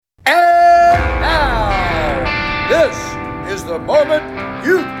the moment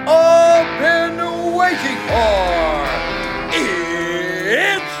you've all been waiting for.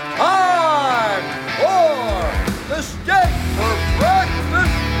 It's time for the Steak for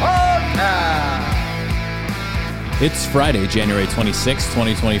Breakfast Podcast. It's Friday, January 26,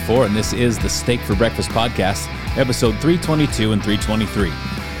 2024, and this is the Steak for Breakfast Podcast, episode 322 and 323.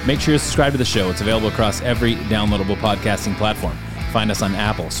 Make sure you subscribe to the show. It's available across every downloadable podcasting platform. Find us on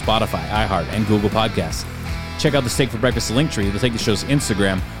Apple, Spotify, iHeart, and Google Podcasts. Check out the Steak for Breakfast link tree. It'll take the show's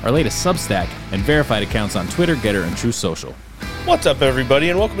Instagram, our latest Substack, and verified accounts on Twitter, Getter, and True Social. What's up, everybody,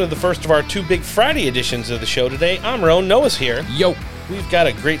 and welcome to the first of our two big Friday editions of the show today. I'm Roan. Noah's here. Yo! We've got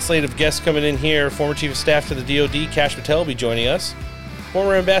a great slate of guests coming in here. Former Chief of Staff to the DoD, Kash Patel, will be joining us.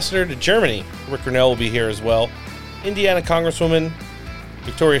 Former Ambassador to Germany, Rick Grenell, will be here as well. Indiana Congresswoman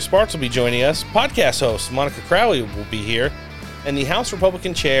Victoria Spartz will be joining us. Podcast host Monica Crowley will be here. And the House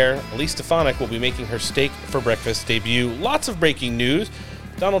Republican Chair, Elise Stefanik, will be making her Steak for Breakfast debut. Lots of breaking news.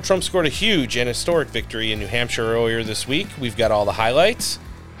 Donald Trump scored a huge and historic victory in New Hampshire earlier this week. We've got all the highlights.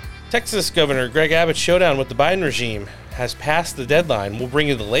 Texas Governor Greg Abbott's showdown with the Biden regime has passed the deadline. We'll bring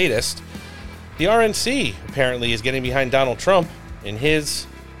you the latest. The RNC apparently is getting behind Donald Trump in his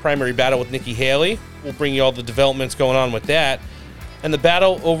primary battle with Nikki Haley. We'll bring you all the developments going on with that. And the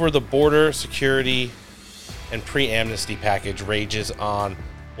battle over the border security and pre-amnesty package rages on.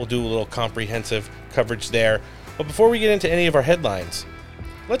 We'll do a little comprehensive coverage there. But before we get into any of our headlines,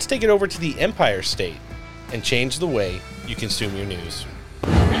 let's take it over to the Empire State and change the way you consume your news.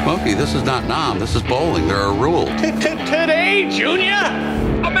 Smokey, this is not Nam. This is bowling. There are rules. Today, Junior!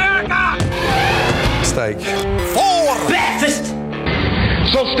 America! Steak. For breakfast!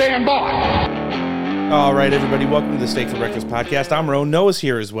 So stand by. All right, everybody, welcome to the Steak for Breakfast Podcast. I'm Roan. Noah's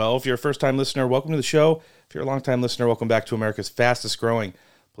here as well. If you're a first-time listener, welcome to the show. If you're a long-time listener, welcome back to America's fastest-growing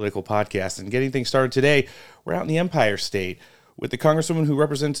political podcast. And getting things started today, we're out in the Empire State with the Congresswoman who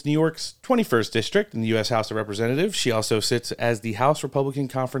represents New York's 21st District in the U.S. House of Representatives. She also sits as the House Republican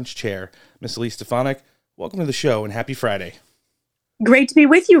Conference Chair. Ms. Elise Stefanik, welcome to the show and happy Friday. Great to be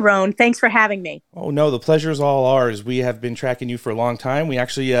with you, Roan. Thanks for having me. Oh, no, the pleasure is all ours. We have been tracking you for a long time. We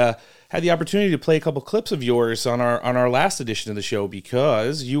actually had the opportunity to play a couple clips of yours on our last edition of the show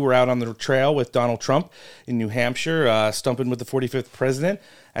because you were out on the trail with Donald Trump in New Hampshire, stumping with the 45th president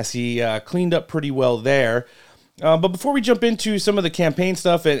as he cleaned up pretty well there. But before we jump into some of the campaign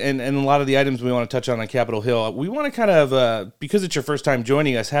stuff and a lot of the items we want to touch on Capitol Hill, we want to kind of, because it's your first time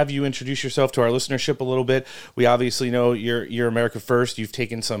joining us, have you introduce yourself to our listenership a little bit. We obviously know you're America First. You've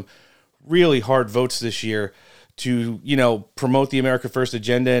taken some really hard votes this year to, promote the America First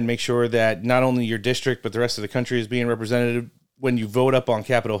agenda and make sure that not only your district, but the rest of the country is being represented when you vote up on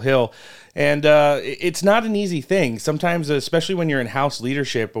Capitol Hill. And it's not an easy thing. Sometimes, especially when you're in House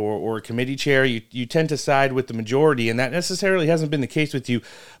leadership or committee chair, you tend to side with the majority, and that necessarily hasn't been the case with you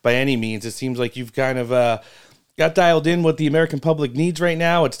by any means. It seems like you've kind of got dialed in what the American public needs right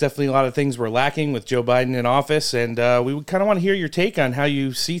now. It's definitely a lot of things we're lacking with Joe Biden in office, and we would kind of want to hear your take on how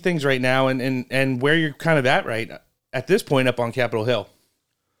you see things right now and where you're kind of at this point up on Capitol Hill.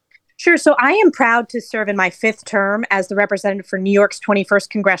 Sure. So I am proud to serve in my fifth term as the representative for New York's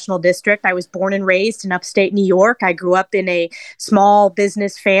 21st Congressional District. I was born and raised in upstate New York. I grew up in a small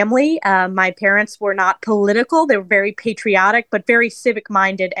business family. My parents were not political. They were very patriotic, but very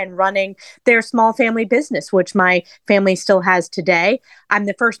civic-minded and running their small family business, which my family still has today. I'm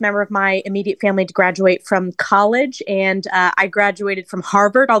the first member of my immediate family to graduate from college, and I graduated from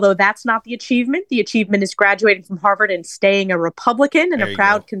Harvard, although that's not the achievement. The achievement is graduating from Harvard and staying a Republican and a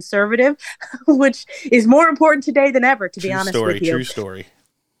proud conservative, which is more important today than ever, to be honest with you. True story.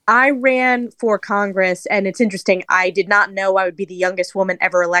 I ran for Congress, and it's interesting. I did not know I would be the youngest woman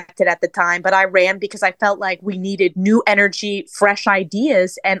ever elected at the time, but I ran because I felt like we needed new energy, fresh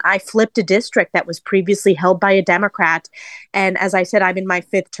ideas, and I flipped a district that was previously held by a Democrat. And as I said, I'm in my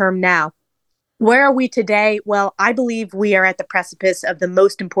fifth term now. Where are we today? Well, I believe we are at the precipice of the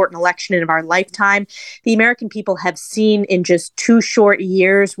most important election of our lifetime. The American people have seen in just 2 short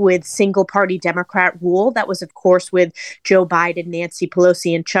years with single-party Democrat rule, that was, of course, with Joe Biden, Nancy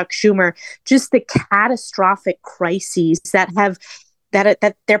Pelosi, and Chuck Schumer, just the catastrophic crises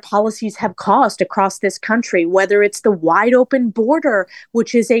that their policies have caused across this country, whether it's the wide open border,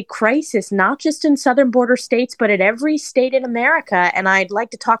 which is a crisis, not just in southern border states, but at every state in America. And I'd like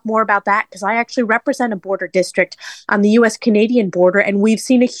to talk more about that because I actually represent a border district on the U.S.-Canadian border, and we've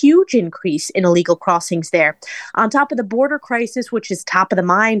seen a huge increase in illegal crossings there. On top of the border crisis, which is top of the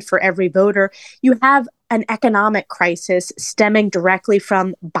mind for every voter, you have an economic crisis stemming directly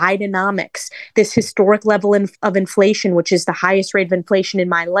from Bidenomics, this historic level of inflation, which is the highest rate of inflation in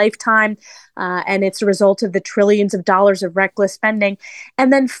my lifetime. And it's a result of the trillions of dollars of reckless spending.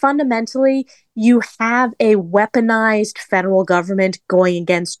 And then fundamentally, you have a weaponized federal government going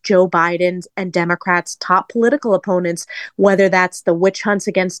against Joe Biden and Democrats' top political opponents, whether that's the witch hunts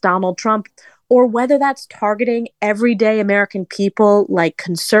against Donald Trump or whether that's targeting everyday American people like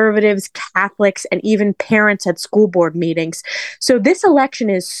conservatives, Catholics, and even parents at school board meetings. So this election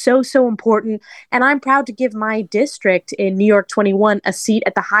is so, so important. And I'm proud to give my district in New York 21 a seat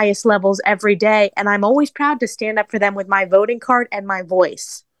at the highest levels every day. And I'm always proud to stand up for them with my voting card and my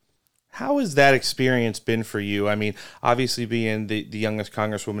voice. How has that experience been for you? I mean, obviously being the youngest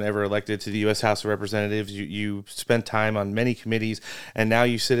congresswoman ever elected to the U.S. House of Representatives, you spent time on many committees, and now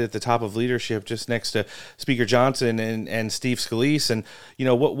you sit at the top of leadership just next to Speaker Johnson and Steve Scalise. And, you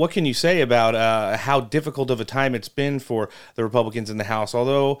know, what can you say about how difficult of a time it's been for the Republicans in the House?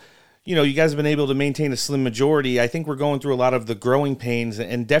 Although, you know, you guys have been able to maintain a slim majority, I think we're going through a lot of the growing pains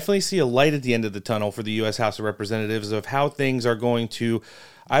and definitely see a light at the end of the tunnel for the U.S. House of Representatives of how things are going to,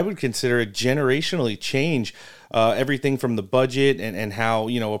 I would consider it, generationally change everything from the budget and how,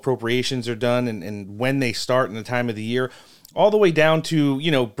 you know, appropriations are done and when they start and the time of the year, all the way down to,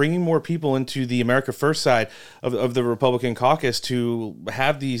 you know, bringing more people into the America First side of the Republican caucus to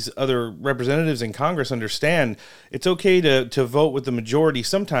have these other representatives in Congress understand it's okay to vote with the majority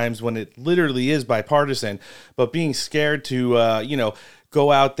sometimes when it literally is bipartisan, but being scared to, you know,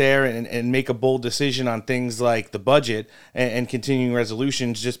 go out there and make a bold decision on things like the budget and continuing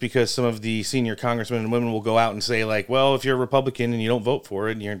resolutions just because some of the senior congressmen and women will go out and say, like, well, if you're a Republican and you don't vote for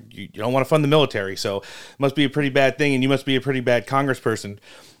it, and you don't want to fund the military, so it must be a pretty bad thing and you must be a pretty bad congressperson.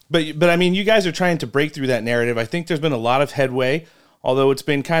 But I mean, you guys are trying to break through that narrative. I think there's been a lot of headway, although it's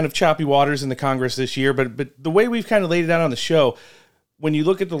been kind of choppy waters in the Congress this year. But the way we've kind of laid it out on the show, when you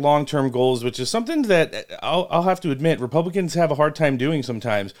look at the long-term goals, which is something that I'll have to admit Republicans have a hard time doing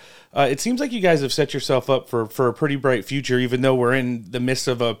sometimes, it seems like you guys have set yourself up for a pretty bright future, even though we're in the midst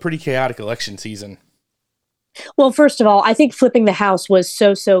of a pretty chaotic election season. Well, first of all, I think flipping the House was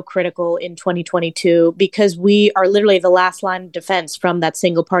so, so critical in 2022 because we are literally the last line of defense from that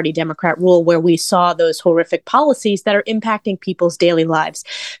single party Democrat rule where we saw those horrific policies that are impacting people's daily lives.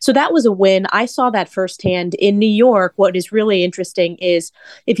 So that was a win. I saw that firsthand in New York. What is really interesting is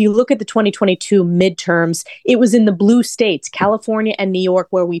if you look at the 2022 midterms, it was in the blue states, California and New York,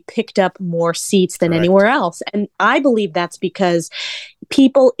 where we picked up more seats than anywhere else. And I believe that's because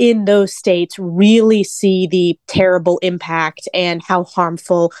people in those states really see the terrible impact and how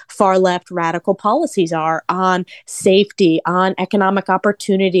harmful far left radical policies are on safety, on economic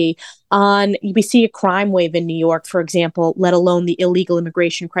opportunity, we see a crime wave in New York, for example, let alone the illegal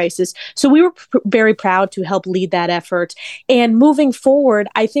immigration crisis. So we were very proud to help lead that effort. And moving forward,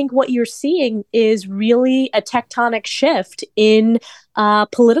 I think what you're seeing is really a tectonic shift in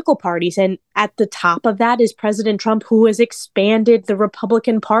political parties. And at the top of that is President Trump, who has expanded the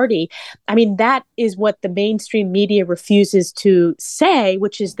Republican Party. I mean, that is what the mainstream media refuses to say,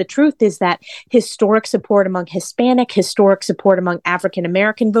 which is the truth, is that historic support among Hispanic, historic support among African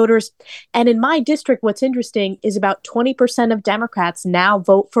American voters. And in my district, what's interesting is about 20% of Democrats now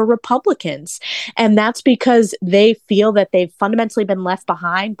vote for Republicans. And that's because they feel that they've fundamentally been left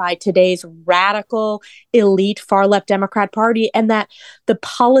behind by today's radical, elite, far-left Democrat Party, and that the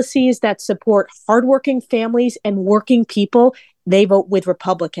policies that support hardworking families and working people, they vote with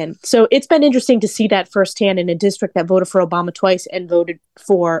Republican. So it's been interesting to see that firsthand in a district that voted for Obama twice and voted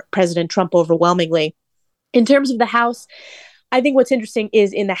for President Trump overwhelmingly. In terms of the House, I think what's interesting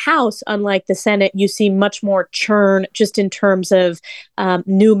is in the House, unlike the Senate, you see much more churn just in terms of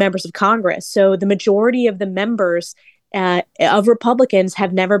new members of Congress. So the majority of the members of Republicans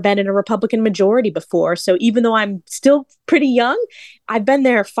have never been in a Republican majority before. So even though I'm still pretty young, I've been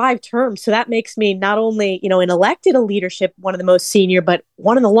there 5 terms. So that makes me not only, in elected a leadership, one of the most senior, but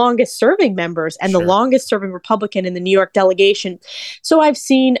one of the longest serving members and the longest serving Republican in the New York delegation. So I've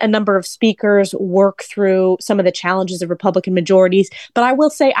seen a number of speakers work through some of the challenges of Republican majorities. But I will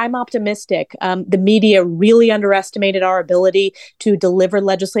say I'm optimistic. The media really underestimated our ability to deliver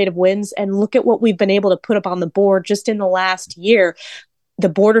legislative wins. And look at what we've been able to put up on the board just in the last year. The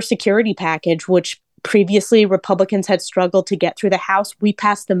border security package, which previously Republicans had struggled to get through the House. We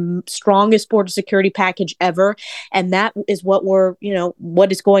passed the strongest border security package ever. And that is what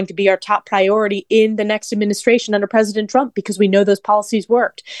what is going to be our top priority in the next administration under President Trump, because we know those policies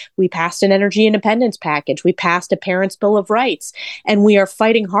worked. We passed an energy independence package. We passed a Parents' Bill of Rights. And we are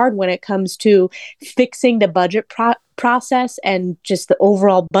fighting hard when it comes to fixing the budget process and just the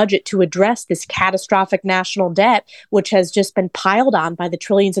overall budget to address this catastrophic national debt, which has just been piled on by the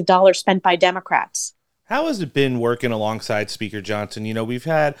trillions of dollars spent by Democrats. How has it been working alongside Speaker Johnson? You know, we've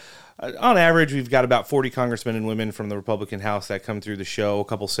had, on average, we've got about 40 congressmen and women from the Republican House that come through the show. A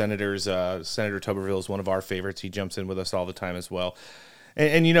couple senators. Senator Tuberville is one of our favorites. He jumps in with us all the time as well.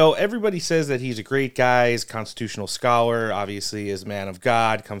 And, you know, everybody says that he's a great guy. He's a constitutional scholar, obviously is a man of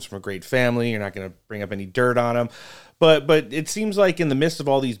God, comes from a great family. You're not going to bring up any dirt on him. But it seems like in the midst of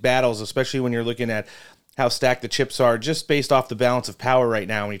all these battles, especially when you're looking at how stacked the chips are, just based off the balance of power right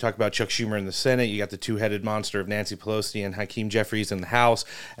now. When you talk about Chuck Schumer in the Senate, you got the two-headed monster of Nancy Pelosi and Hakeem Jeffries in the House,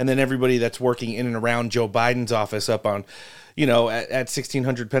 and then everybody that's working in and around Joe Biden's office up on, you know, at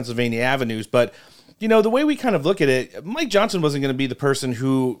 1600 Pennsylvania Avenues. But, you know, the way we kind of look at it, Mike Johnson wasn't going to be the person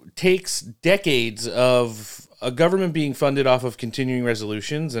who takes decades of a government being funded off of continuing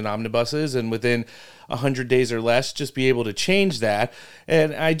resolutions and omnibuses, and within 100 days or less, just be able to change that.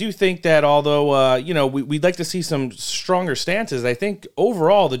 And I do think that although, you know, we'd like to see some stronger stances, I think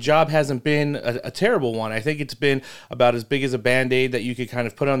overall the job hasn't been a terrible one. I think it's been about as big as a Band-Aid that you could kind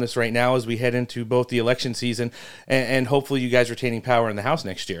of put on this right now as we head into both the election season and hopefully you guys retaining power in the House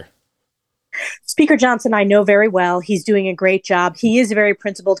next year. Speaker Johnson, I know very well. He's doing a great job. He is a very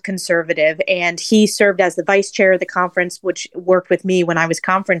principled conservative, and he served as the vice chair of the conference, which worked with me when I was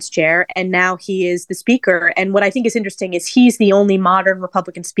conference chair, and now he is the speaker. And what I think is interesting is he's the only modern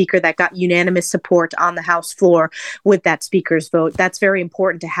Republican speaker that got unanimous support on the House floor with that speaker's vote. That's very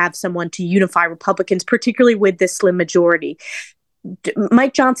important to have someone to unify Republicans, particularly with this slim majority.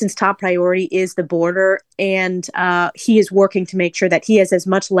 Mike Johnson's top priority is the border, and he is working to make sure that he has as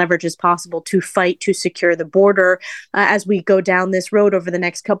much leverage as possible to fight to secure the border as we go down this road over the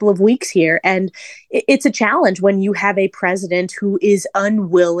next couple of weeks here. And it's a challenge when you have a president who is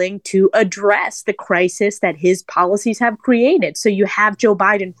unwilling to address the crisis that his policies have created. So you have Joe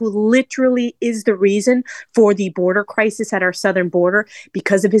Biden, who literally is the reason for the border crisis at our southern border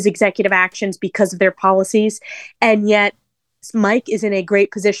because of his executive actions, because of their policies, and yet Mike is in a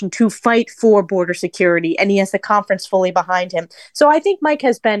great position to fight for border security, and he has the conference fully behind him. So I think Mike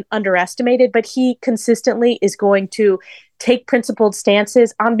has been underestimated, but he consistently is going to take principled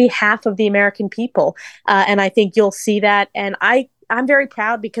stances on behalf of the American people. And I think you'll see that. And I'm very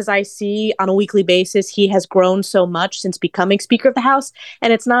proud because I see on a weekly basis he has grown so much since becoming Speaker of the House.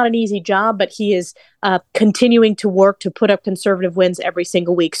 And it's not an easy job, but he is continuing to work to put up conservative wins every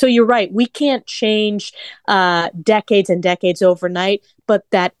single week. So you're right. We can't change decades and decades overnight, but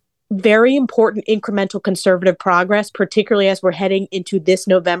that very important incremental conservative progress, particularly as we're heading into this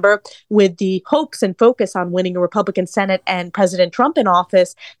November with the hopes and focus on winning a Republican Senate and President Trump in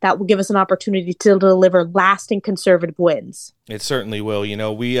office, that will give us an opportunity to deliver lasting conservative wins. It certainly will. You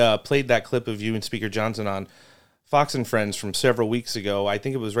know, we played that clip of you and Speaker Johnson on Fox and Friends from several weeks ago. I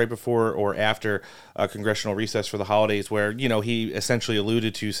think it was right before or after congressional recess for the holidays, where, you know, he essentially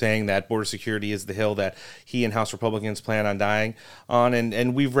alluded to saying that border security is the hill that he and House Republicans plan on dying on.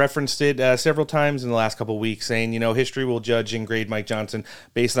 And we've referenced it several times in the last couple of weeks, saying, you know, history will judge and grade Mike Johnson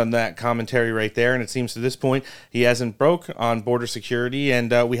based on that commentary right there. And it seems to this point he hasn't broke on border security,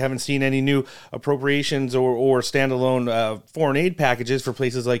 and we haven't seen any new appropriations or standalone foreign aid packages for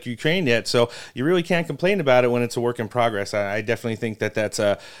places like Ukraine yet. So you really can't complain about it when it's a work in progress. I definitely think that that's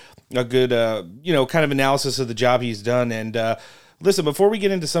a good, you know, kind of analysis of the job he's done. And listen, before we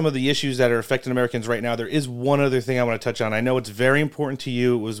get into some of the issues that are affecting Americans right now, there is one other thing I want to touch on. I know it's very important to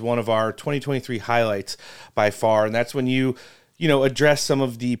you. It was one of our 2023 highlights by far, and that's when you know, address some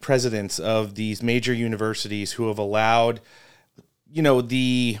of the presidents of these major universities who have allowed, you know,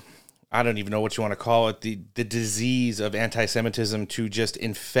 I don't even know what you want to call it, the disease of anti-Semitism to just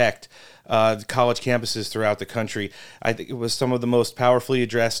infect college campuses throughout the country. I think it was some of the most powerfully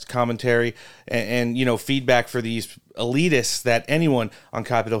addressed commentary and you know, feedback for these elitists that anyone on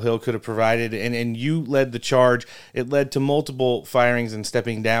Capitol Hill could have provided. And you led the charge. It led to multiple firings and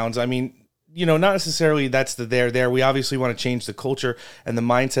stepping downs. I mean, you know, not necessarily that's the there. We obviously want to change the culture and the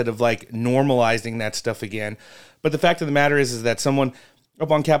mindset of like normalizing that stuff again. But the fact of the matter is that someone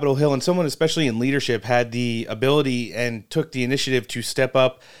up on Capitol Hill, and someone especially in leadership, had the ability and took the initiative to step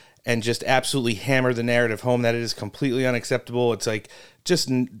up and just absolutely hammer the narrative home that it is completely unacceptable. It's like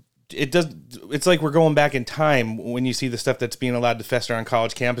it's like we're going back in time when you see the stuff that's being allowed to fester on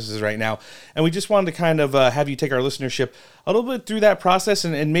college campuses right now. And we just wanted to kind of have you take our listenership a little bit through that process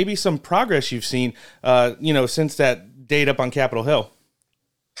and maybe some progress you've seen, you know, since that date up on Capitol Hill.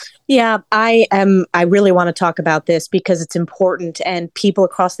 Yeah, I really want to talk about this because it's important and people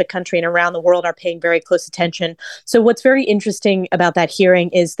across the country and around the world are paying very close attention. So, what's very interesting about that hearing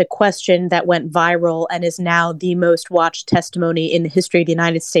is the question that went viral and is now the most watched testimony in the history of the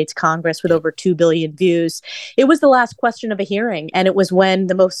United States Congress with over 2 billion views. It was the last question of a hearing. And it was when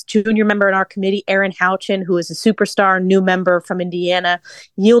the most junior member in our committee, Erin Houchin, who is a superstar new member from Indiana,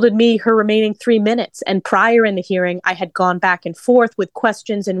 yielded me her remaining 3 minutes. And prior in the hearing, I had gone back and forth with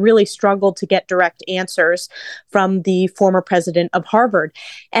questions and really struggled to get direct answers from the former president of Harvard.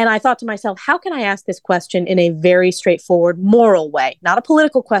 And I thought to myself, how can I ask this question in a very straightforward, moral way? Not a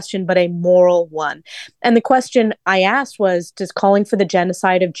political question, but a moral one. And the question I asked was, does calling for the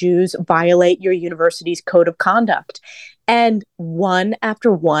genocide of Jews violate your university's code of conduct? And one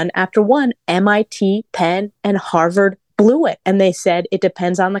after one after one, MIT, Penn, and Harvard blew it. And they said it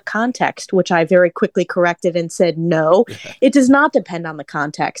depends on the context, which I very quickly corrected and said, no, it does not depend on the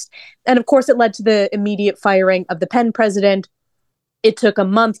context. And of course, it led to the immediate firing of the Penn president. It took a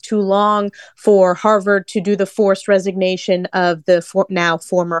month too long for Harvard to do the forced resignation of the now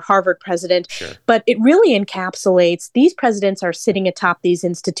former Harvard president. Sure. But it really encapsulates these presidents are sitting atop these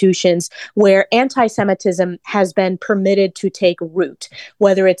institutions where anti-Semitism has been permitted to take root,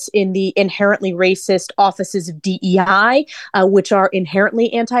 whether it's in the inherently racist offices of DEI, which are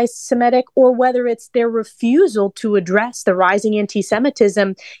inherently anti-Semitic, or whether it's their refusal to address the rising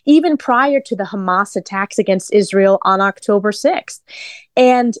anti-Semitism even prior to the Hamas attacks against Israel on October 6th.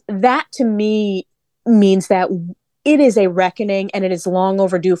 And that to me means that it is a reckoning and it is long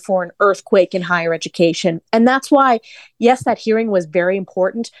overdue for an earthquake in higher education. And that's why, yes, that hearing was very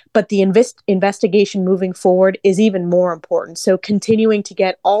important, but the investigation moving forward is even more important. So continuing to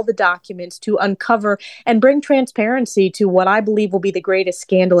get all the documents to uncover and bring transparency to what I believe will be the greatest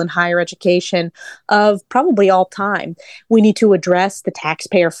scandal in higher education of probably all time. We need to address the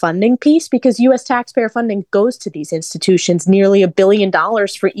taxpayer funding piece because U.S. taxpayer funding goes to these institutions, nearly $1 billion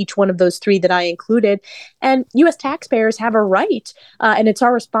for each one of those three that I included. And U.S. taxpayers have a right, and it's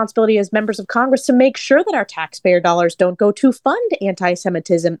our responsibility as members of Congress to make sure that our taxpayer dollars don't go to fund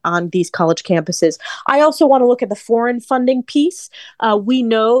anti-Semitism on these college campuses. I also want to look at the foreign funding piece. We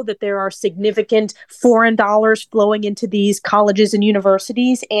know that there are significant foreign dollars flowing into these colleges and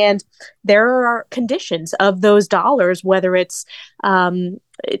universities, and there are conditions of those dollars, whether it's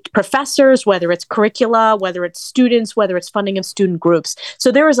professors, whether it's curricula, whether it's students, whether it's funding of student groups.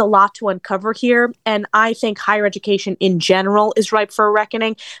 So there is a lot to uncover here. And I think higher education in general is ripe for a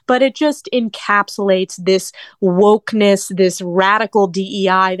reckoning, but it just encapsulates this wokeness, this radical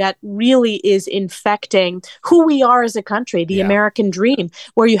DEI that really is infecting who we are as a country, the American dream,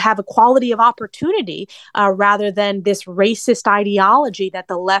 where you have equality of opportunity rather than this racist ideology that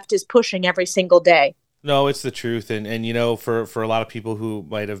the left is pushing every single day. No, it's the truth. And you know, for a lot of people who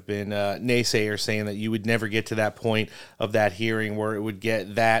might have been naysayers saying that you would never get to that point of that hearing where it would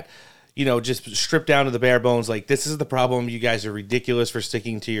get that, you know, just stripped down to the bare bones, like, this is the problem. You guys are ridiculous for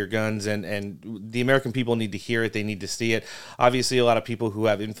sticking to your guns, and the American people need to hear it. They need to see it. Obviously, a lot of people who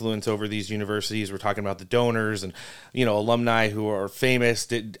have influence over these universities, we're talking about the donors and, you know, alumni who are famous,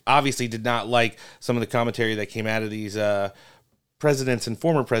 obviously did not like some of the commentary that came out of these presidents and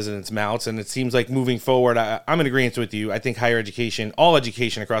former presidents' mouths. And it seems like moving forward, I'm in agreement with you. I think higher education, all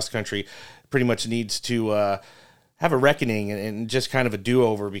education across the country, pretty much needs to have a reckoning and just kind of a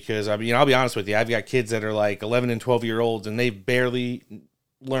do-over, because I mean, I'll be honest with you, I've got kids that are like 11 and 12-year-olds, and they've barely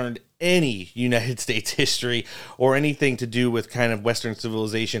learned any United States history or anything to do with kind of Western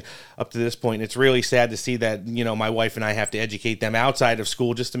civilization up to this point. It's really sad to see that, you know, my wife and I have to educate them outside of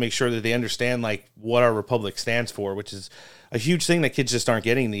school just to make sure that they understand like what our republic stands for, which is a huge thing that kids just aren't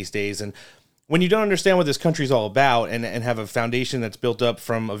getting these days. And when you don't understand what this country's all about and have a foundation that's built up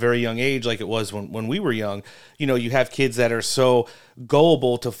from a very young age, like it was when we were young, you know, you have kids that are so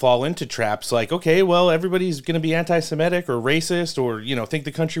gullible to fall into traps like, okay, well, everybody's going to be anti-Semitic or racist or, you know, think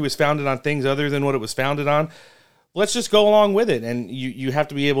the country was founded on things other than what it was founded on. Let's just go along with it. And you have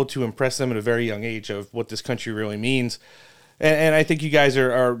to be able to impress them at a very young age of what this country really means. And I think you guys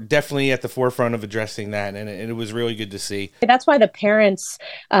are definitely at the forefront of addressing that, and it was really good to see. That's why the parents'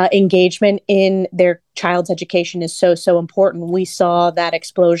 engagement in their child's education is so important. We saw that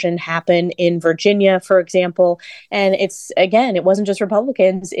explosion happen in Virginia, for example, and it wasn't just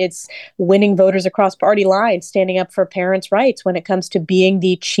Republicans, it's winning voters across party lines, standing up for parents' rights when it comes to being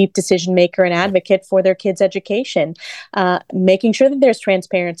the chief decision maker and advocate for their kids' education, making sure that there's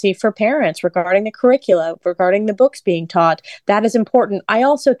transparency for parents regarding the curricula, regarding the books being taught. That is important. I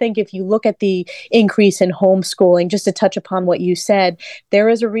also think if you look at the increase in homeschooling, just to touch upon what you said, there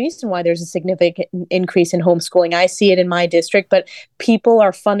is a reason why there's a significant increase in homeschooling. I see it in my district, but people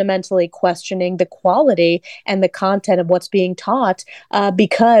are fundamentally questioning the quality and the content of what's being taught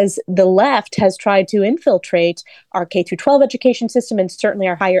because the left has tried to infiltrate our K through 12 education system and certainly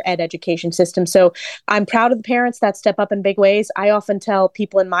our higher ed education system. So I'm proud of the parents that step up in big ways. I often tell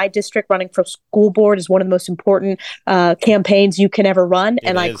people in my district running for school board is one of the most important campaigns you can ever run.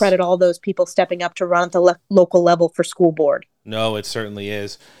 And I credit all those people stepping up to run at the local level for school board. No, it certainly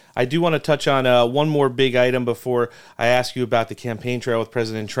is. I do want to touch on one more big item before I ask you about the campaign trail with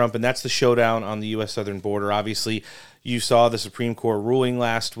President Trump, and that's the showdown on the U.S. southern border. Obviously, you saw the Supreme Court ruling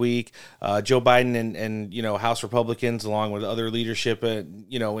last week. Joe Biden and House Republicans, along with other leadership, in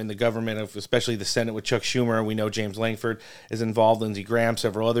the government, especially the Senate with Chuck Schumer. We know James Lankford is involved, Lindsey Graham,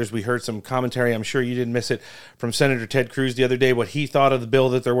 several others. We heard some commentary, I'm sure you didn't miss it, from Senator Ted Cruz the other day, what he thought of the bill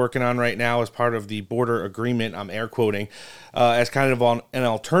that they're working on right now as part of the border agreement, I'm air quoting, as kind of an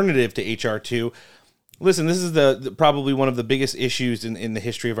alternative to H.R. 2. Listen, this is the probably one of the biggest issues in the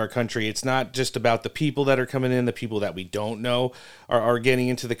history of our country. It's not just about the people that are coming in, the people that we don't know are getting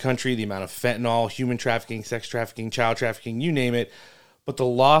into the country, the amount of fentanyl, human trafficking, sex trafficking, child trafficking, you name it, but the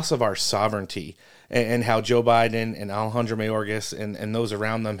loss of our sovereignty and how Joe Biden and Alejandro Mayorkas and those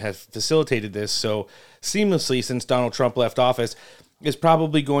around them have facilitated this so seamlessly since Donald Trump left office is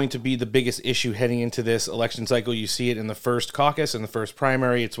probably going to be the biggest issue heading into this election cycle. You see it in the first caucus and the first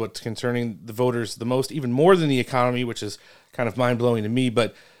primary. It's what's concerning the voters the most, even more than the economy, which is kind of mind-blowing to me.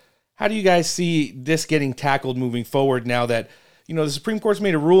 But how do you guys see this getting tackled moving forward now that, the Supreme Court's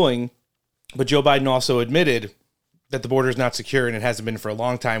made a ruling, but Joe Biden also admitted that the border is not secure and it hasn't been for a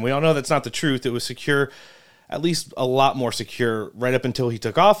long time. We all know that's not the truth. It was secure, at least a lot more secure right up until he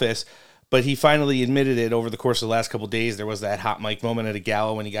took office. But he finally admitted it over the course of the last couple of days. There was that hot mic moment at a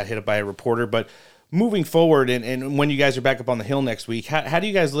gala when he got hit up by a reporter. But moving forward, and when you guys are back up on the Hill next week, how do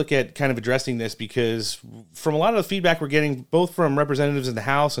you guys look at kind of addressing this? Because from a lot of the feedback we're getting, both from representatives in the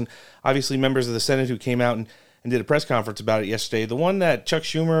House and obviously members of the Senate who came out and did a press conference about it yesterday, the one that Chuck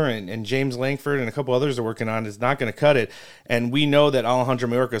Schumer and James Lankford and a couple others are working on is not going to cut it. And we know that Alejandro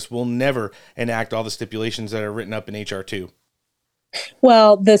Mayorkas will never enact all the stipulations that are written up in H.R. 2.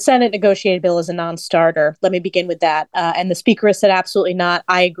 Well, the Senate negotiated bill is a non-starter. Let me begin with that. And the Speaker has said absolutely not.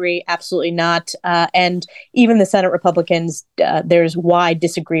 I agree, absolutely not. And even the Senate Republicans, there's wide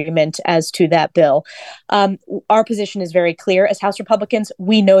disagreement as to that bill. Our position is very clear. As House Republicans,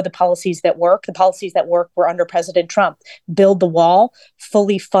 we know the policies that work. The policies that work were under President Trump. Build the wall,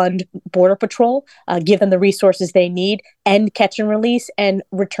 fully fund Border Patrol, give them the resources they need, end catch and release, and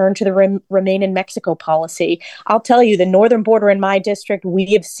return to the remain in Mexico policy. I'll tell you, the northern border in my district, we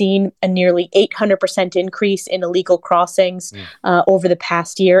have seen a nearly 800% increase in illegal crossings over the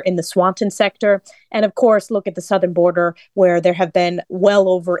past year in the Swanton sector. And of course, look at the southern border, where there have been well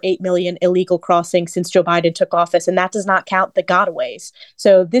over 8 million illegal crossings since Joe Biden took office. And that does not count the gotaways.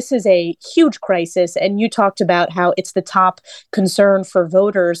 So this is a huge crisis. And you talked about how it's the top concern for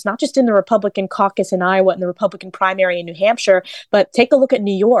voters, not just in the Republican caucus in Iowa and the Republican primary in New Hampshire, but take a look at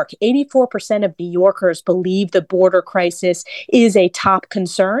New York. 84% of New Yorkers believe the border crisis is a top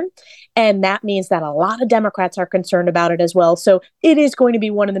concern. And that means that a lot of Democrats are concerned about it as well. So it is going to be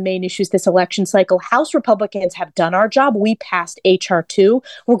one of the main issues this election cycle. House Republicans have done our job. We passed H.R. 2.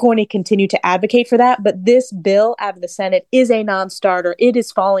 We're going to continue to advocate for that. But this bill out of the Senate is a non-starter. It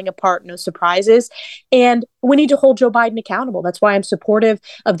is falling apart. No surprises. And we need to hold Joe Biden accountable. That's why I'm supportive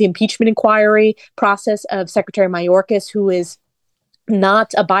of the impeachment inquiry process of Secretary Mayorkas, who is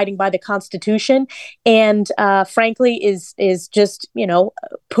not abiding by the Constitution and frankly is just,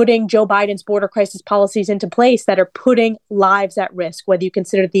 putting Joe Biden's border crisis policies into place that are putting lives at risk, whether you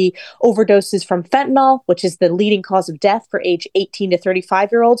consider the overdoses from fentanyl, which is the leading cause of death for age 18 to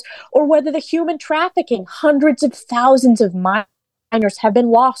 35-year-olds, or whether the human trafficking, hundreds of thousands of minors have been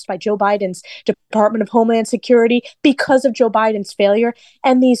lost by Joe Biden's Department of Homeland Security because of Joe Biden's failure.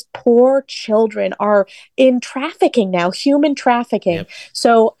 And these poor children are in trafficking now, human trafficking. Yep.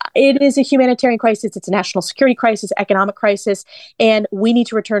 So it is a humanitarian crisis. It's a national security crisis, economic crisis. And we need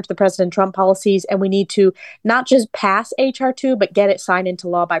to return to the President Trump policies. And we need to not just pass H.R. 2, but get it signed into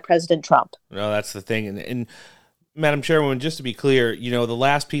law by President Trump. No, that's the thing. And Madam Chairwoman, just to be clear, the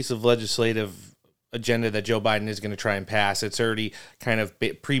last piece of legislative agenda that Joe Biden is going to try and pass, it's already kind of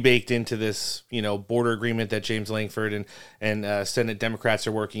pre-baked into this, border agreement that James Lankford and Senate Democrats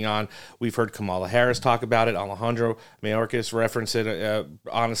are working on. We've heard Kamala Harris talk about it. Alejandro Mayorkas referenced it,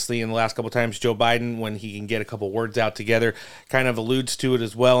 honestly, in the last couple of times. Joe Biden, when he can get a couple words out together, kind of alludes to it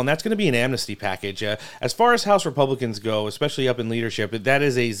as well. And that's going to be an amnesty package. As far as House Republicans go, especially up in leadership, that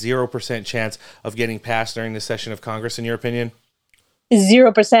is a 0% chance of getting passed during this session of Congress, in your opinion?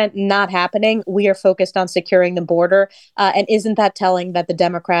 0% not happening. We are focused on securing the border. And isn't that telling that the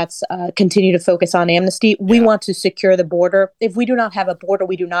Democrats continue to focus on amnesty? We want to secure the border. If we do not have a border,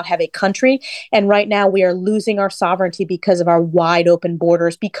 we do not have a country. And right now we are losing our sovereignty because of our wide open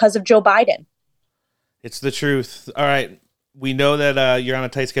borders, because of Joe Biden. It's the truth. All right. We know that you're on a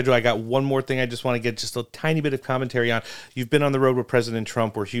tight schedule. I got one more thing I just want to get just a tiny bit of commentary on. You've been on the road with President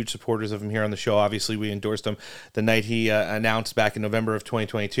Trump. We're huge supporters of him here on the show. Obviously, we endorsed him the night he announced back in November of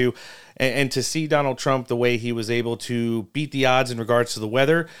 2022. And to see Donald Trump, the way he was able to beat the odds in regards to the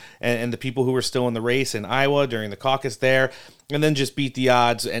weather and the people who were still in the race in Iowa during the caucus there, and then just beat the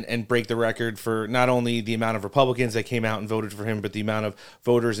odds and break the record for not only the amount of Republicans that came out and voted for him, but the amount of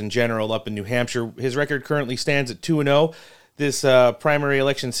voters in general up in New Hampshire. His record currently stands at 2-0. This primary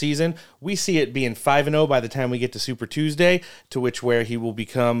election season. We see it being 5-0 by the time we get to Super Tuesday, where he will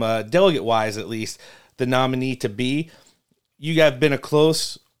become, delegate-wise at least, the nominee to be. You have been a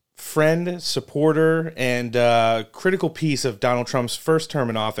close friend, supporter, and critical piece of Donald Trump's first term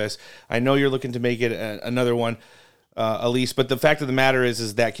in office. I know you're looking to make it another one, Elise, but the fact of the matter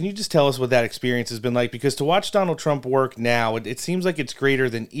is that, can you just tell us what that experience has been like? Because to watch Donald Trump work now, it seems like it's greater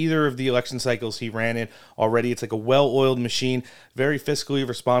than either of the election cycles he ran in already. It's like a well-oiled machine, very fiscally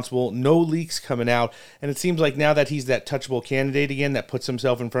responsible, no leaks coming out, and it seems like now that he's that touchable candidate again that puts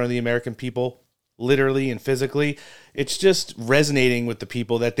himself in front of the American people, literally and physically, it's just resonating with the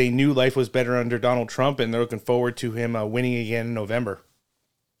people that they knew life was better under Donald Trump, and they're looking forward to him winning again in November.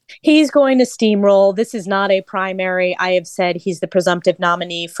 He's going to steamroll. This is not a primary. I have said he's the presumptive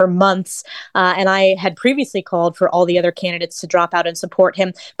nominee for months, and I had previously called for all the other candidates to drop out and support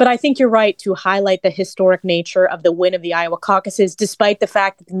him. But I think you're right to highlight the historic nature of the win of the Iowa caucuses, despite the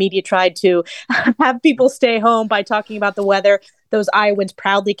fact that the media tried to have people stay home by talking about the weather. Those Iowans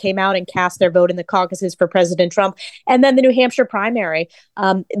proudly came out and cast their vote in the caucuses for President Trump. And then the New Hampshire primary.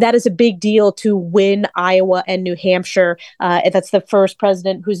 That is a big deal to win Iowa and New Hampshire. That's the first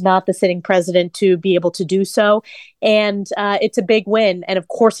president who's not the sitting president to be able to do so. And it's a big win. And of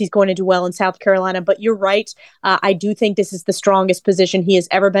course, he's going to do well in South Carolina. But you're right. I do think this is the strongest position he has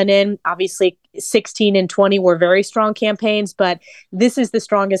ever been in. Obviously, 16 and 20 were very strong campaigns, but this is the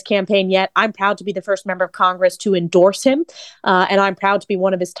strongest campaign yet. I'm proud to be the first member of Congress to endorse him. And I'm proud to be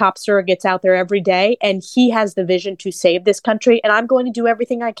one of his top surrogates out there every day. And he has the vision to save this country. And I'm going to do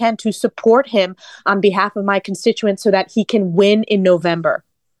everything I can to support him on behalf of my constituents so that he can win in November.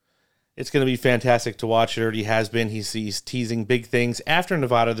 It's going to be fantastic to watch. It already has been. He's teasing big things after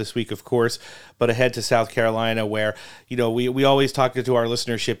Nevada this week, of course, but ahead to South Carolina where, we always talk to our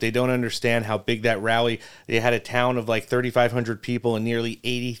listenership. They don't understand how big that rally. They had a town of like 3,500 people and nearly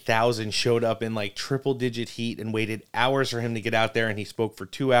 80,000 showed up in like triple-digit heat and waited hours for him to get out there, and he spoke for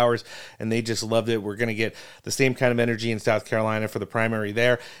 2 hours, and they just loved it. We're going to get the same kind of energy in South Carolina for the primary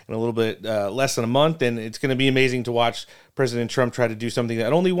there in a little bit less than a month, and it's going to be amazing to watch President Trump try to do something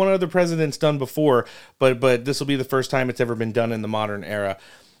that only one other president's done before, but this will be the first time it's ever been done in the modern era.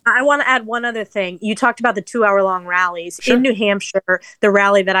 I want to add one other thing. You talked about the 2-hour-long rallies. Sure. In New Hampshire, the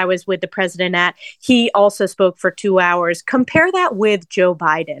rally that I was with the president at, he also spoke for 2 hours. Compare that with Joe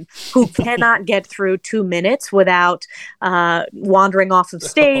Biden, who cannot get through 2 minutes without wandering off of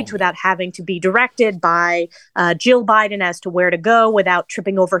stage, without having to be directed by Jill Biden as to where to go, without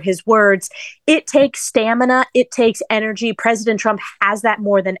tripping over his words. It takes stamina. It takes energy. President Trump has that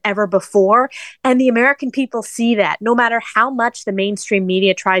more than ever before. And the American people see that. No matter how much the mainstream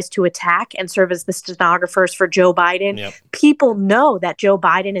media tries to attack and serve as the stenographers for Joe Biden. Yep. People know that Joe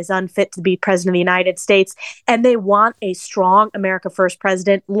Biden is unfit to be president of the United States, and they want a strong America First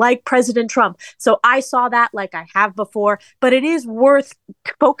president like President Trump. So I saw that like I have before, but it is worth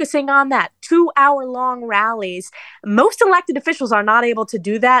focusing on that. 2-hour-long rallies. Most elected officials are not able to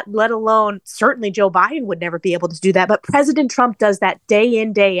do that, let alone certainly Joe Biden would never be able to do that. But President Trump does that day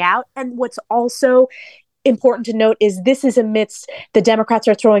in, day out. And what's also important to note is this is amidst the Democrats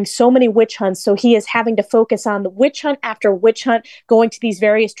are throwing so many witch hunts. So he is having to focus on the witch hunt after witch hunt, going to these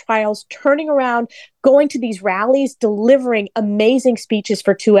various trials, turning around, going to these rallies, delivering amazing speeches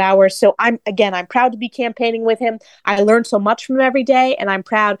for 2 hours. So I'm proud to be campaigning with him. I learned so much from him every day, and I'm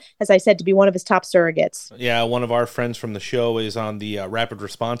proud, as I said, to be one of his top surrogates. Yeah, one of our friends from the show is on the rapid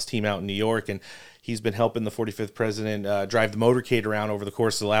response team out in New York, and he's been helping the 45th president drive the motorcade around over the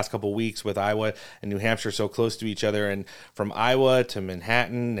course of the last couple of weeks with Iowa and New Hampshire so close to each other. And from Iowa to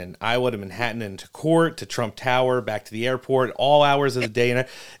Manhattan and Iowa to Manhattan and to court to Trump Tower, back to the airport, all hours of the day. And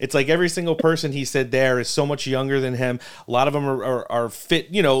it's like every single person he said elected there is so much younger than him. A lot of them are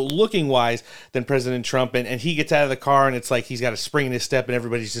fit, looking wise than President Trump. And he gets out of the car and it's like he's got a spring in his step and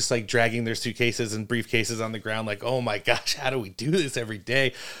everybody's just like dragging their suitcases and briefcases on the ground like, oh my gosh, how do we do this every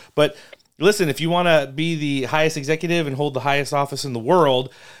day? But listen, if you want to be the highest executive and hold the highest office in the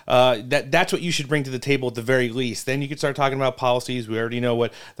world, that's what you should bring to the table at the very least. Then you can start talking about policies. We already know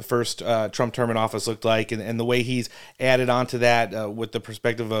what the first Trump term in office looked like, and the way he's added on to that with the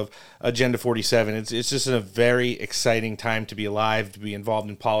perspective of Agenda 47. It's just a very exciting time to be alive, to be involved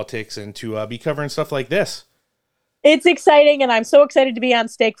in politics, and to be covering stuff like this. It's exciting, and I'm so excited to be on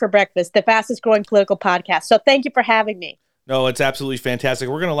Steak for Breakfast, the fastest growing political podcast. So thank you for having me. No, it's absolutely fantastic.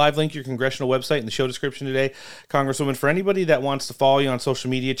 We're going to live link your congressional website in the show description today, Congresswoman. For anybody that wants to follow you on social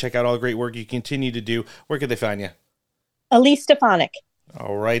media, check out all the great work you continue to do, where could they find you? Elise Stefanik.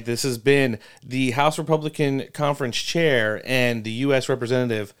 All right. This has been the House Republican Conference Chair and the U.S.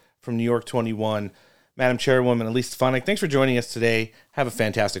 Representative from New York 21, Madam Chairwoman Elise Stefanik. Thanks for joining us today. Have a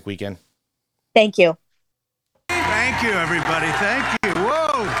fantastic weekend. Thank you. Thank you, everybody. Thank you.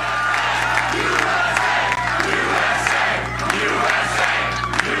 Whoa.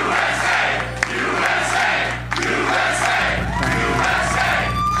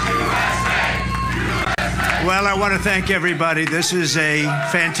 Well, I want to thank everybody. This is a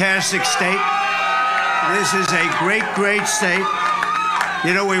fantastic state. This is a great, great state.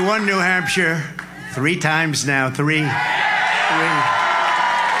 You know, we won New Hampshire 3 times now. Three.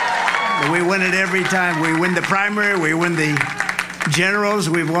 We win it every time. We win the primary. We win the generals.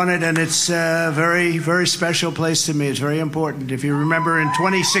 We've won it, and it's a very, very special place to me. It's very important. If you remember, in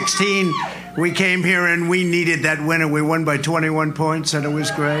 2016, we came here and we needed that win, and we won by 21 points, and it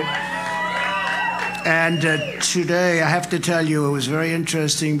was great. And today, I have to tell you, it was very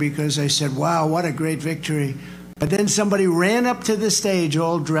interesting because I said, wow, what a great victory. But then somebody ran up to the stage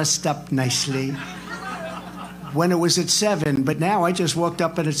all dressed up nicely when it was at 7. But now I just walked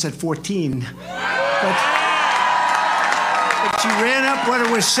up and it's at 14. But she ran up when it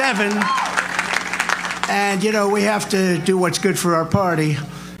was 7. And, we have to do what's good for our party.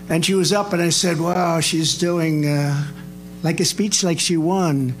 And she was up and I said, wow, she's doing like a speech like she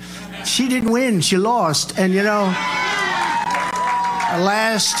won. She didn't win. She lost. And,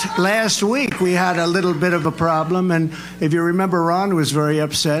 last week we had a little bit of a problem. And if you remember, Ron was very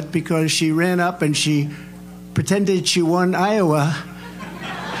upset because she ran up and she pretended she won Iowa.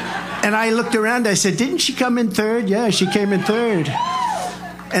 And I looked around. I said, didn't she come in 3rd? Yeah, she came in 3rd.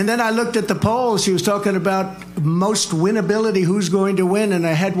 And then I looked at the polls. She was talking about most winnability, who's going to win. And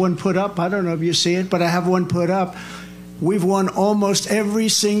I had one put up. I don't know if you see it, but I have one put up. We've won almost every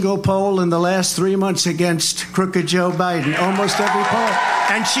single poll in the last 3 months against crooked Joe Biden. Almost every poll.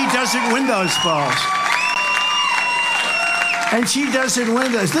 And she doesn't win those polls. And she doesn't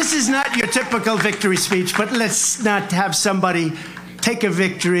win those. This is not your typical victory speech, but let's not have somebody take a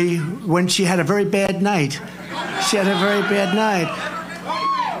victory when she had a very bad night. She had a very bad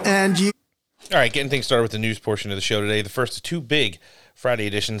night. And All right, getting things started with the news portion of the show today. The first of 2 big Friday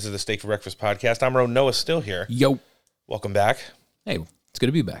editions of the Steak for Breakfast podcast. I'm Ron. Noah's still here. Yo. Welcome back. Hey, it's good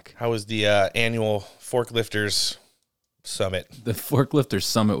to be back. How was the annual Forklifters Summit? The Forklifters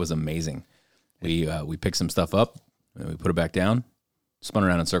Summit was amazing. We picked some stuff up, and we put it back down, spun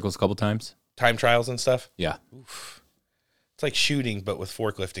around in circles a couple times. Time trials and stuff? Yeah. Oof. It's like shooting, but with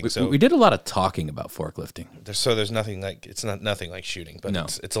forklifting. We did a lot of talking about forklifting. There's nothing like, it's not nothing like shooting, but no.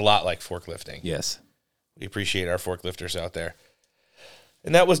 It's a lot like forklifting. Yes. We appreciate our forklifters out there.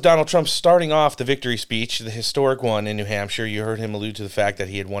 And that was Donald Trump starting off the victory speech, the historic one in New Hampshire. You heard him allude to the fact that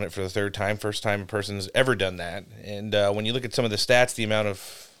he had won it for the 3rd time, first time a person's ever done that. And when you look at some of the stats, the amount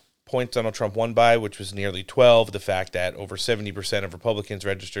of points Donald Trump won by, which was nearly 12, the fact that over 70% of Republicans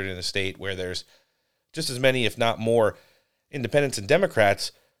registered in a state where there's just as many, if not more, independents and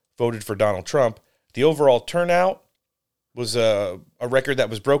Democrats voted for Donald Trump. The overall turnout was a record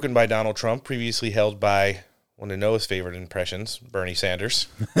that was broken by Donald Trump, previously held by one of Noah's favorite impressions, Bernie Sanders.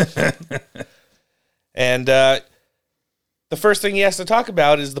 And the first thing he has to talk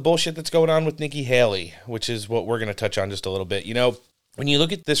about is the bullshit that's going on with Nikki Haley, which is what we're going to touch on just a little bit. When you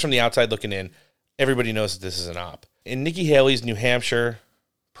look at this from the outside looking in, everybody knows that this is an op. In Nikki Haley's New Hampshire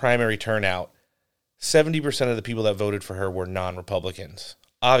primary turnout, 70% of the people that voted for her were non-Republicans.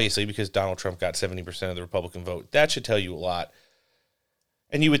 Obviously, because Donald Trump got 70% of the Republican vote. That should tell you a lot.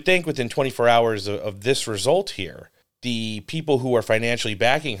 And you would think within 24 hours of this result here, the people who are financially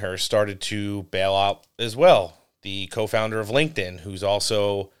backing her started to bail out as well. The co-founder of LinkedIn, who's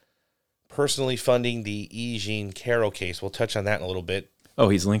also personally funding the E. Jean Carroll case. We'll touch on that in a little bit. Oh,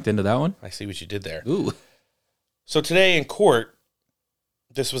 he's linked into that one? I see what you did there. Ooh. So today in court,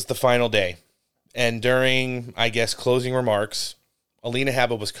 this was the final day. And during, I guess, closing remarks, Alina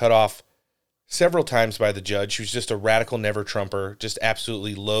Habba was cut off several times by the judge, who's just a radical never-Trumper, just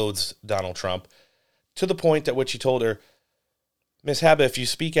absolutely loathes Donald Trump, to the point that what she told her, Miss Habba, if you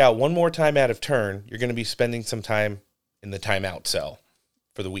speak out one more time out of turn, you're going to be spending some time in the timeout cell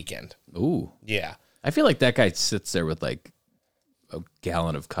for the weekend. Ooh. Yeah. I feel like that guy sits there with like a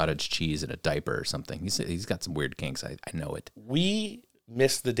gallon of cottage cheese and a diaper or something. He's got some weird kinks. I know it. We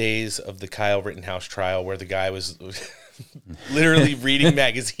missed the days of the Kyle Rittenhouse trial where the guy was literally reading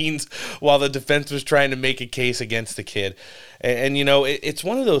magazines while the defense was trying to make a case against the kid. And you know, it's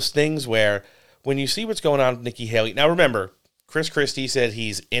one of those things where when you see what's going on with Nikki Haley, now remember, Chris Christie said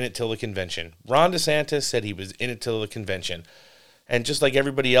he's in it till the convention. Ron DeSantis said he was in it till the convention. And just like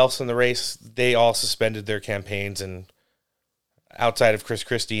everybody else in the race, they all suspended their campaigns, and outside of Chris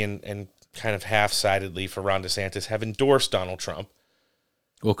Christie and kind of half-sidedly for Ron DeSantis, have endorsed Donald Trump.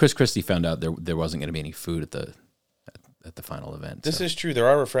 Well, Chris Christie found out there wasn't going to be any food at the final event. This is true. There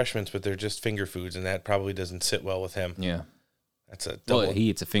are refreshments, but they're just finger foods, and that probably doesn't sit well with him. Yeah. That's a double. Well, he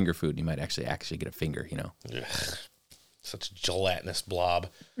eats a finger food, and you might actually get a finger, you know. Ugh, such a gelatinous blob.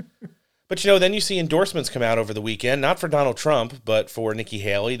 But, you know, then you see endorsements come out over the weekend, not for Donald Trump, but for Nikki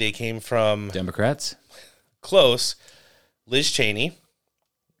Haley. They came from... Democrats? Close. Liz Cheney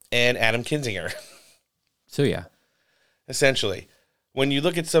and Adam Kinzinger. So, yeah. Essentially. When you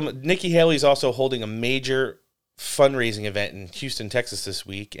look at Nikki Haley's also holding a major fundraising event in Houston, Texas this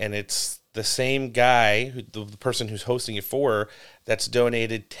week, and it's the same guy, the person who's hosting it for her, that's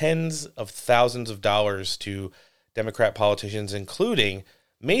donated tens of thousands of dollars to Democrat politicians, including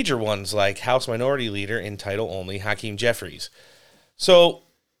major ones like House Minority Leader in title only, Hakeem Jeffries. So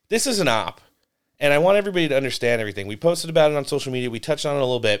this is an op, and I want everybody to understand everything. We posted about it on social media. We touched on it a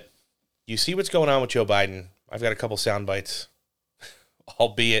little bit. You see what's going on with Joe Biden. I've got a couple sound bites,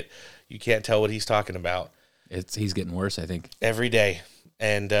 albeit you can't tell what he's talking about. He's getting worse, I think. Every day.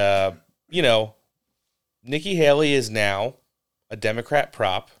 And, you know, Nikki Haley is now a Democrat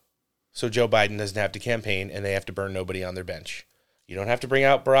prop, so Joe Biden doesn't have to campaign, and they have to burn nobody on their bench. You don't have to bring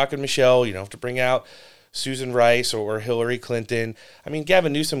out Barack and Michelle. You don't have to bring out Susan Rice or Hillary Clinton. I mean,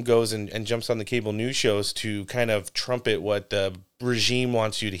 Gavin Newsom goes and jumps on the cable news shows to kind of trumpet what the regime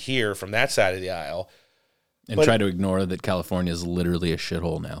wants you to hear from that side of the aisle. And try to ignore that California is literally a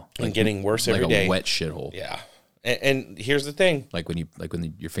shithole now. And getting worse every day. Like a wet shithole. Yeah. And here's the thing. Like when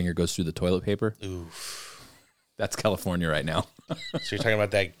your finger goes through the toilet paper. Oof. That's California right now. So you're talking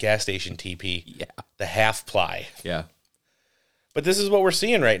about that gas station TP. Yeah. The half ply. Yeah. But this is what we're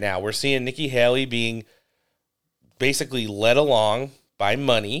seeing right now. We're seeing Nikki Haley being basically led along by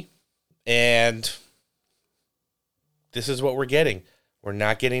money, and this is what we're getting. We're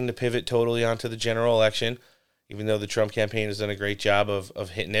not getting to pivot totally onto the general election, even though the Trump campaign has done a great job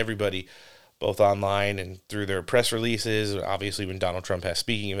of hitting everybody, both online and through their press releases, obviously when Donald Trump has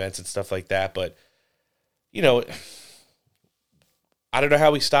speaking events and stuff like that. But, you know, I don't know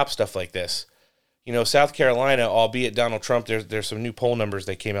how we stop stuff like this. You know, South Carolina, albeit Donald Trump, there's some new poll numbers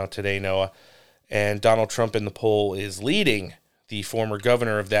that came out today, Noah, and Donald Trump in the poll is leading the former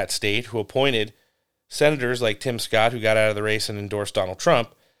governor of that state, who appointed senators like Tim Scott, who got out of the race and endorsed Donald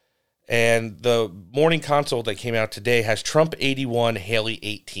Trump. And the Morning Consult that came out today has Trump 81, Haley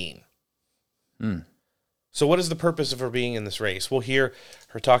 18. So what is the purpose of her being in this race? We'll hear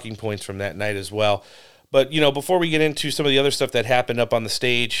her talking points from that night as well. But, you know, before we get into some of the other stuff that happened up on the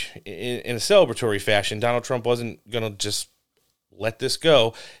stage in a celebratory fashion, Donald Trump wasn't going to just let this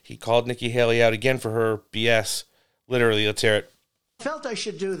go. He called Nikki Haley out again for her BS. Literally, let's hear it. I felt I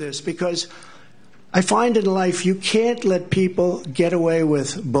should do this because I find in life you can't let people get away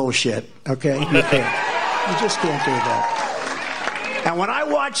with bullshit, okay? You can't. You just can't do that. And when I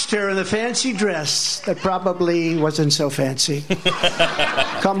watched her in the fancy dress that probably wasn't so fancy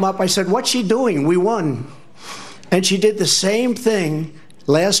come up, I said, what's she doing? We won. And she did the same thing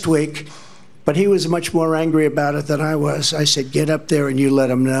last week, but he was much more angry about it than I was. I said, get up there and you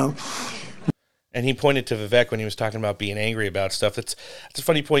let him know. And he pointed to Vivek when he was talking about being angry about stuff. It's a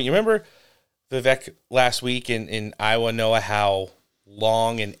funny point. You remember Vivek last week in Iowa, Noah, how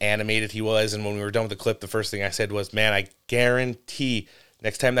long and animated he was? And when we were done with the clip, the first thing I said was, man, I guarantee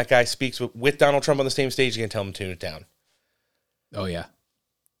next time that guy speaks with Donald Trump on the same stage, you're going to tell him to tune it down. Oh, yeah.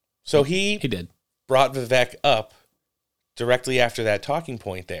 So he did. Brought Vivek up directly after that talking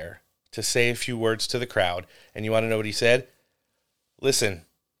point there to say a few words to the crowd. And you want to know what he said? Listen,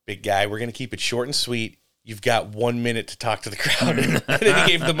 big guy, we're going to keep it short and sweet. You've got 1 minute to talk to the crowd. And then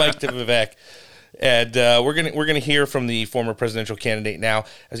he gave the mic to Vivek. And we're gonna hear from the former presidential candidate now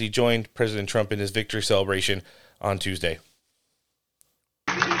as he joined President Trump in his victory celebration on Tuesday.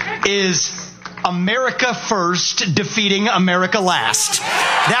 Is America first defeating America last.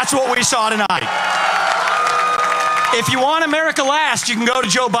 That's what we saw tonight. If you want America last, you can go to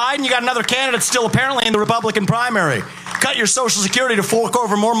Joe Biden. You got another candidate still apparently in the Republican primary. Cut your Social Security to fork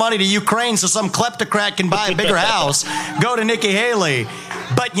over more money to Ukraine so some kleptocrat can buy a bigger house. Go to Nikki Haley.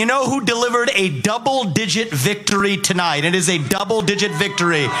 But you know who delivered a double-digit victory tonight? It is a double-digit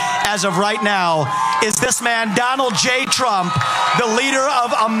victory as of right now, is this man, Donald J. Trump, the leader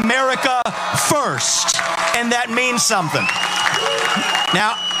of America First. And that means something.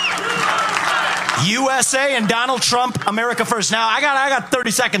 Now, USA and Donald Trump, America First. Now, I got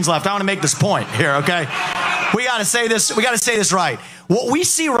 30 seconds left. I want to make this point here, okay? We got to say this right. What we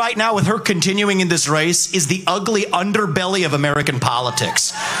see right now with her continuing in this race is the ugly underbelly of American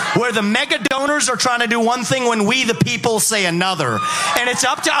politics, where the mega donors are trying to do one thing when we the people say another. And it's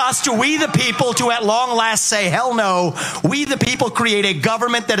up to us, to we the people, to at long last say, hell no. We the people create a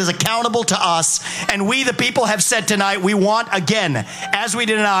government that is accountable to us. And we the people have said tonight, we want, again, as we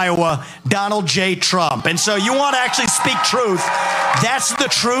did in Iowa, Donald J. Trump. And so you want to actually speak truth. That's the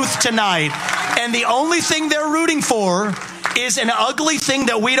truth tonight. And the only thing they're rooting for is an ugly thing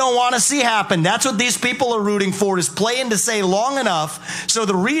that we don't want to see happen. That's what these people are rooting for, is playing to say long enough so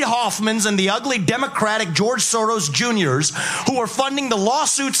the Reid Hoffmans and the ugly Democratic George Soros Jr.'s who are funding the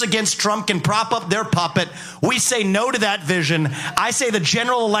lawsuits against Trump can prop up their puppet. We say no to that vision. I say the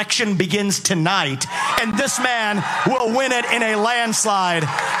general election begins tonight, and this man will win it in a landslide.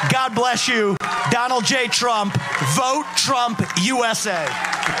 God bless you, Donald J. Trump. Vote Trump, USA.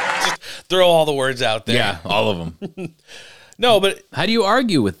 Just throw all the words out there. Yeah, all of them. No, but how do you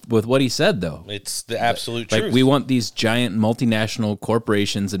argue with what he said, though? It's the absolute truth. Like, we want these giant multinational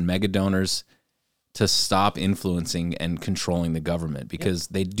corporations and mega donors to stop influencing and controlling the government, because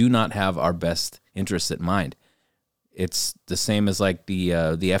they do not have our best interests at mind. It's the same as like the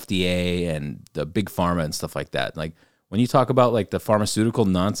FDA and the big pharma and stuff like that. Like, when you talk about like the pharmaceutical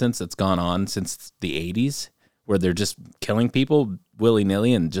nonsense that's gone on since the 80s, where they're just killing people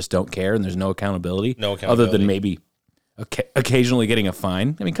willy-nilly and just don't care, and there's no accountability. Other than maybe occasionally getting a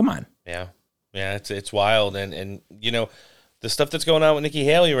fine. I mean, come on. Yeah, it's wild, and you know, the stuff that's going on with Nikki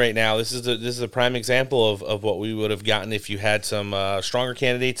Haley right now. This is a prime example of what we would have gotten if you had some stronger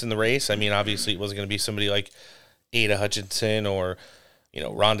candidates in the race. I mean, obviously, it wasn't going to be somebody like Ada Hutchinson or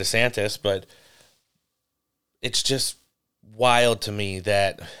Ron DeSantis, but it's just wild to me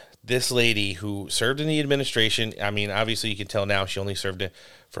that this lady who served in the administration, I mean, obviously you can tell now she only served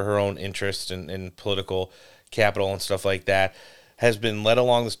for her own interests and political capital and stuff like that, has been led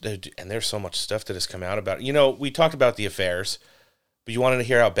along this, and there's so much stuff that has come out about it. We talked about the affairs, but you wanted to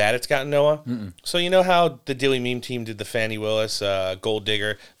hear how bad it's gotten, Noah? Mm-mm. So you know how the Daily Meme team did the Fannie Willis Gold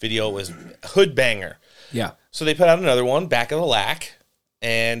Digger video? It was Hood Banger. Yeah. So they put out another one, Back of the Lack,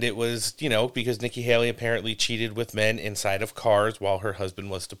 and it was, because Nikki Haley apparently cheated with men inside of cars while her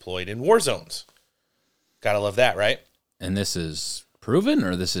husband was deployed in war zones. Gotta love that, right? And this is proven,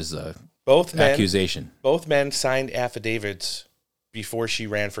 or this is a accusation? Both men signed affidavits before she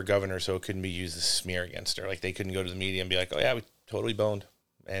ran for governor, so it couldn't be used as a smear against her. Like, they couldn't go to the media and be like, oh yeah, we totally boned.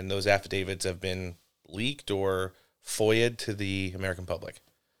 And those affidavits have been leaked or FOIA'd to the American public.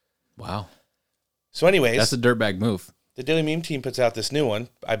 Wow. So anyways, that's a dirtbag move. The Daily Meme team puts out this new one.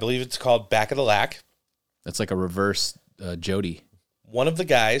 I believe it's called Back of the Lack. That's like a reverse Jody. One of the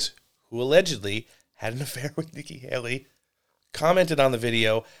guys who allegedly had an affair with Nikki Haley commented on the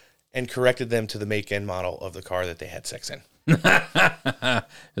video and corrected them to the make and model of the car that they had sex in.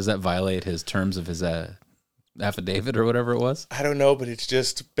 Does that violate his terms of his affidavit or whatever it was? I don't know, but it's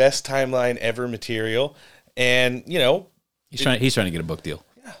just best timeline ever material. And, he's trying to get a book deal.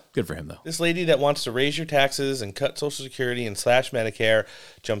 Yeah. Good for him, though. This lady that wants to raise your taxes and cut Social Security and slash Medicare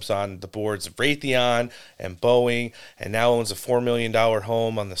jumps on the boards of Raytheon and Boeing, and now owns a $4 million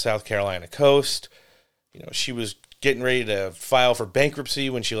home on the South Carolina coast. She was getting ready to file for bankruptcy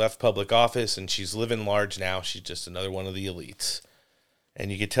when she left public office, and she's living large now. She's just another one of the elites.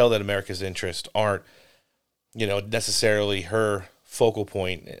 And you could tell that America's interests aren't, necessarily her focal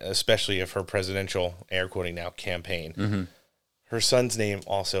point, especially of her presidential, air quoting now, campaign. Mm-hmm. Her son's name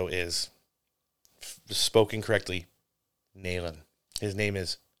also is, spoken correctly, Nayland. His name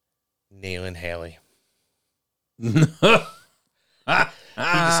is Nayland Haley. He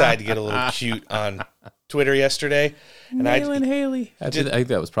decided to get a little cute on Twitter yesterday. And Nayland Haley. I think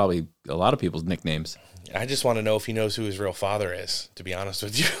that was probably a lot of people's nicknames. I just want to know if he knows who his real father is, to be honest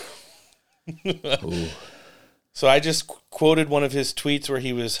with you. Ooh. So I just quoted one of his tweets where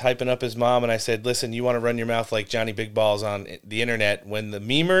he was hyping up his mom, and I said, listen, you want to run your mouth like Johnny Big Balls on the internet. When the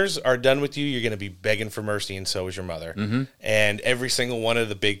memers are done with you, you're going to be begging for mercy, and so is your mother. Mm-hmm. And every single one of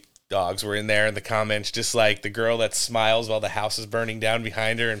the big dogs were in there in the comments, just like the girl that smiles while the house is burning down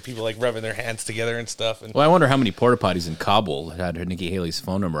behind her, and people like rubbing their hands together and stuff. And Well, I wonder how many porta potties in Kabul had Nikki Haley's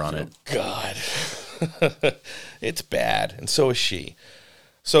phone number on it. God, it's bad, and so is she.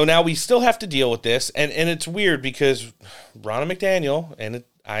 So now we still have to deal with this, and it's weird because Ronna McDaniel, and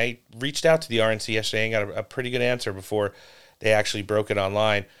I reached out to the RNC yesterday and got a pretty good answer before they actually broke it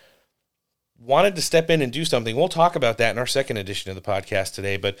online, wanted to step in and do something. We'll talk about that in our second edition of the podcast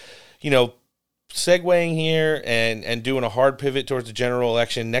today, but, segueing here and doing a hard pivot towards the general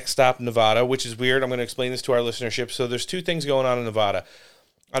election, next stop, Nevada, which is weird. I'm going to explain this to our listenership. So there's two things going on in Nevada.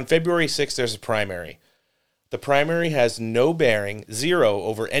 On February 6th, there's a primary. The primary has no bearing, zero,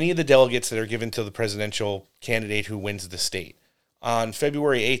 over any of the delegates that are given to the presidential candidate who wins the state. On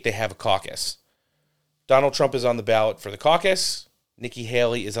February 8th, they have a caucus. Donald Trump is on the ballot for the caucus. Nikki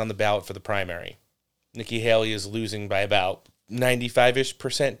Haley is on the ballot for the primary. Nikki Haley is losing by about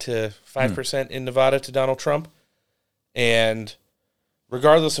 95-ish% to 5% in Nevada to Donald Trump. And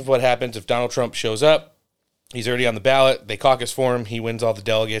regardless of what happens, if Donald Trump shows up, he's already on the ballot, they caucus for him, he wins all the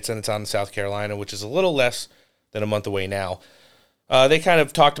delegates, and it's on South Carolina, which is a little less than a month away now. They kind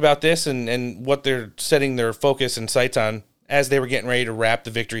of talked about this and what they're setting their focus and sights on as they were getting ready to wrap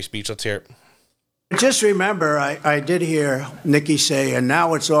the victory speech. Let's hear it. Just remember, I did hear Nikki say, and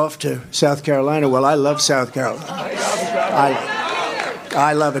now it's off to South Carolina. Well, I love South Carolina.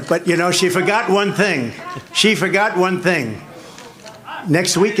 I love it. But, she forgot one thing.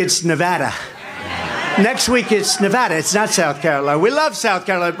 Next week, it's Nevada. It's not South Carolina. We love South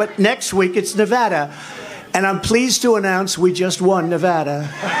Carolina, but next week, it's Nevada. And I'm pleased to announce we just won Nevada.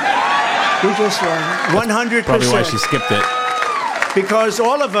 We just won 100%. Probably why she skipped it. Because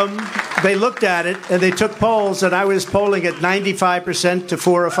all of them, they looked at it and they took polls, and I was polling at 95% to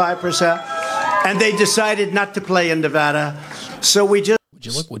 4 or 5%, and they decided not to play in Nevada. So we just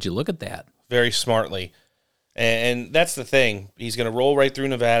Would you look at that? Very smartly. And that's the thing. He's going to roll right through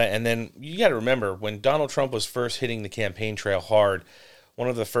Nevada, and then you got to remember, when Donald Trump was first hitting the campaign trail hard, one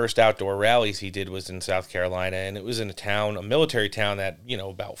of the first outdoor rallies he did was in South Carolina, and it was in a military town that,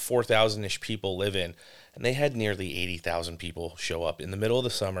 about 4,000-ish people live in. And they had nearly 80,000 people show up in the middle of the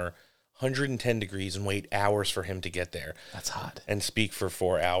summer, 110 degrees, and wait hours for him to get there. That's hot. And speak for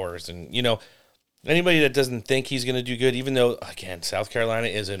 4 hours. And, anybody that doesn't think he's going to do good, even though, again, South Carolina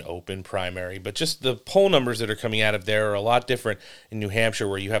is an open primary, but just the poll numbers that are coming out of there are a lot different in New Hampshire,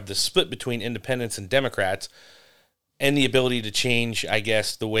 where you have the split between independents and Democrats and the ability to change, I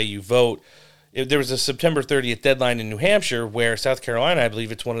guess, the way you vote. There was a September 30th deadline in New Hampshire, where South Carolina, I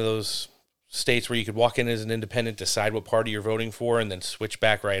believe it's one of those states where you could walk in as an independent, decide what party you're voting for, and then switch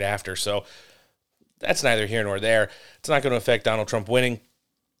back right after. So that's neither here nor there. It's not going to affect Donald Trump winning.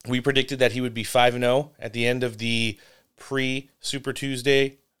 We predicted that he would be 5-0 at the end of the pre-Super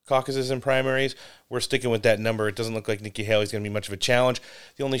Tuesday caucuses and primaries. We're sticking with that number. It doesn't look like Nikki Haley's going to be much of a challenge.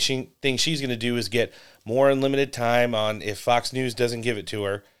 The only thing she's going to do is get more unlimited time on, if Fox News doesn't give it to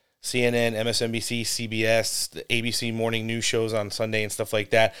her, CNN, MSNBC, CBS, the ABC morning news shows on Sunday and stuff like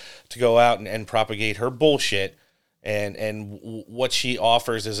that, to go out and propagate her bullshit and what she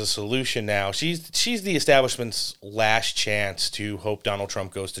offers as a solution now. She's the establishment's last chance to hope Donald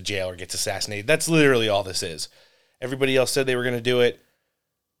Trump goes to jail or gets assassinated. That's literally all this is. Everybody else said they were going to do it,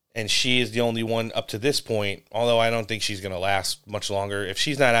 and she is the only one up to this point, although I don't think she's going to last much longer. If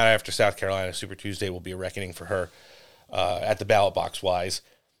she's not out after South Carolina, Super Tuesday will be a reckoning for her at the ballot box-wise.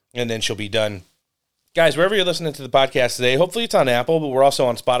 And then she'll be done. Guys, wherever you're listening to the podcast today, hopefully it's on Apple, but we're also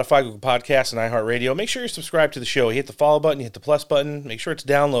on Spotify, Google Podcasts, and iHeartRadio. Make sure you're subscribed to the show. You hit the follow button, you hit the plus button. Make sure it's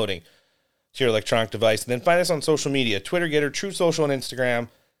downloading to your electronic device. And then find us on social media, Twitter, Getter, Truth Social, and Instagram.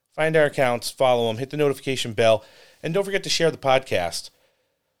 Find our accounts, follow them, hit the notification bell, and don't forget to share the podcast.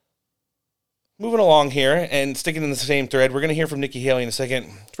 Moving along here and sticking in the same thread, we're going to hear from Nikki Haley in a second.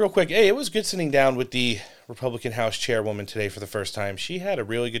 Real quick, hey, it was good sitting down with the Republican House chairwoman today for the first time. She had a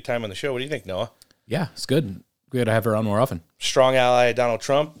really good time on the show. What do you think, Noah? Yeah, it's good. Good to have her on more often. Strong ally of Donald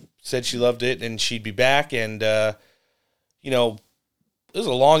Trump. Said she loved it and she'd be back. And, it was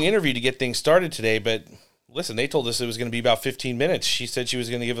a long interview to get things started today. But listen, they told us it was going to be about 15 minutes. She said she was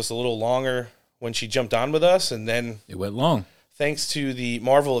going to give us a little longer when she jumped on with us. And then it went long. Thanks to the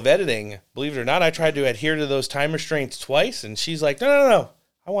marvel of editing, believe it or not, I tried to adhere to those time restraints twice. And she's like, no.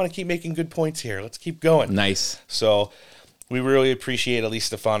 I want to keep making good points here. Let's keep going. Nice. So we really appreciate Elise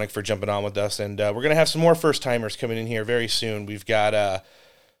Stefanik for jumping on with us. And we're going to have some more first-timers coming in here very soon. We've got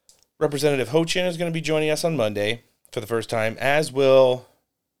Representative Ho-Chin is going to be joining us on Monday for the first time, as will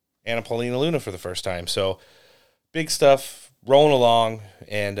Anna Paulina Luna for the first time. So big stuff rolling along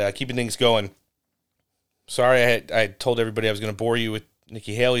and keeping things going. Sorry, I told everybody I was going to bore you with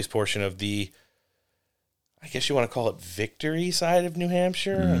Nikki Haley's portion of the, I guess you want to call it victory side of New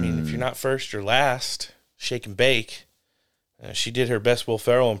Hampshire. I mean, if you're not first, you're last. Shake and bake. She did her best Will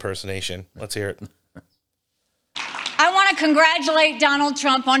Ferrell impersonation. Let's hear it. I want to congratulate Donald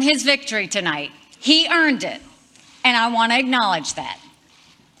Trump on his victory tonight. He earned it, and I want to acknowledge that.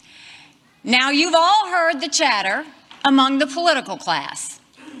 Now, you've all heard the chatter among the political class.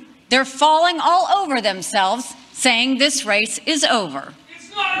 They're falling all over themselves, saying this race is over.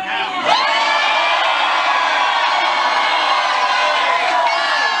 It's not over!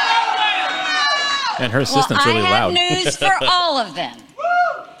 And her assistant's really loud. I have news for all of them.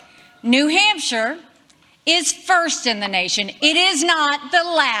 New Hampshire is first in the nation. It is not the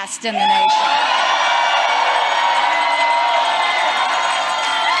last in the nation.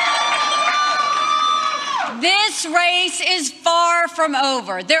 This race is far from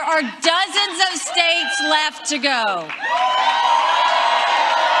over. There are dozens of states left to go.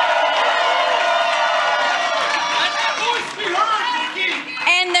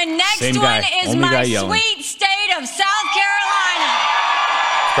 And the next one is my sweet state of South Carolina.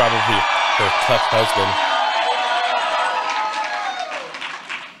 Probably her tough husband.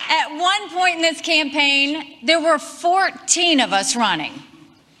 At one point in this campaign, there were 14 of us running,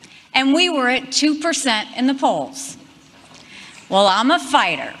 and we were at 2% in the polls. Well, I'm a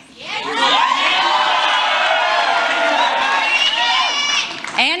fighter.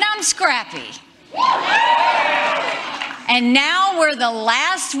 And I'm scrappy. And now we're the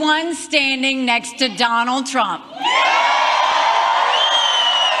last one standing next to Donald Trump.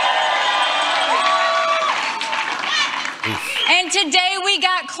 And today we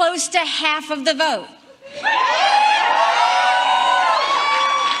got close to half of the vote.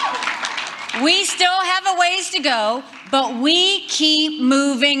 We still have a ways to go, but we keep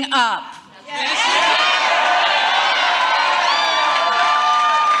moving up.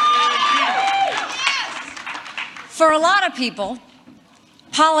 For a lot of people,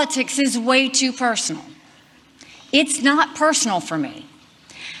 politics is way too personal. It's not personal for me.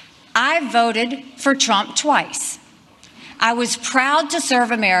 I voted for Trump twice. I was proud to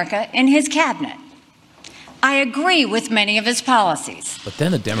serve America in his cabinet. I agree with many of his policies. But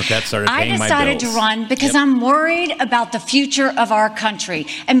then the Democrats started paying my bills. I decided to run because I'm worried about the future of our country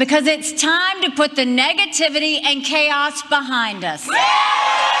and because it's time to put the negativity and chaos behind us.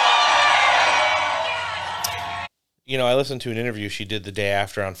 You know, I listened to an interview she did the day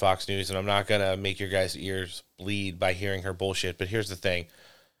after on Fox News, and I'm not going to make your guys' ears bleed by hearing her bullshit, but here's the thing.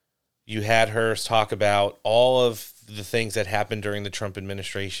 You had her talk about all of the things that happened during the Trump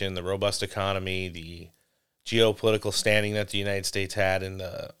administration, the robust economy, the geopolitical standing that the United States had in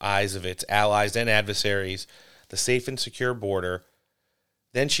the eyes of its allies and adversaries, the safe and secure border.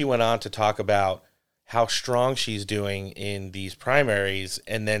 Then she went on to talk about how strong she's doing in these primaries,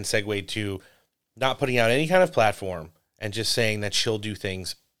 and then segued to not putting out any kind of platform and just saying that she'll do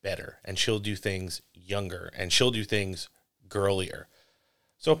things better and she'll do things younger and she'll do things girlier.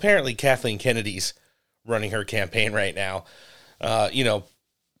 So apparently Kathleen Kennedy's running her campaign right now.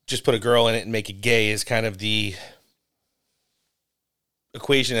 Just put a girl in it and make it gay is kind of the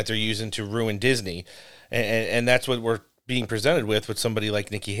equation that they're using to ruin Disney. And that's what we're being presented with somebody like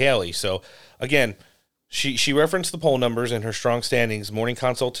Nikki Haley. So again, She referenced the poll numbers and her strong standings. Morning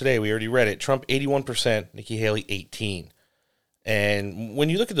Consult today, we already read it. Trump 81%, Nikki Haley 18%. And when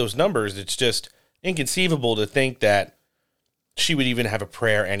you look at those numbers, it's just inconceivable to think that she would even have a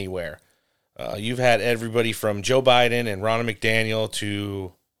prayer anywhere. You've had everybody from Joe Biden and Ronna McDaniel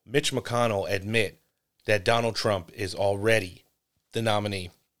to Mitch McConnell admit that Donald Trump is already the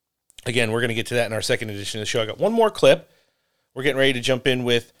nominee. Again, we're going to get to that in our second edition of the show. I got one more clip. We're getting ready to jump in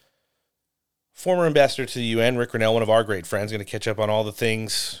with former ambassador to the UN, Rick Grenell, one of our great friends, going to catch up on all the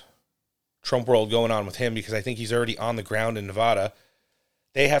things Trump world going on with him because I think he's already on the ground in Nevada.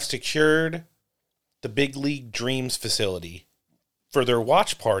 They have secured the Big League Dreams facility for their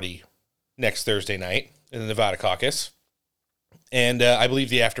watch party next Thursday night in the Nevada caucus. And I believe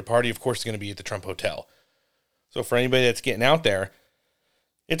the after party, of course, is going to be at the Trump Hotel. So for anybody that's getting out there,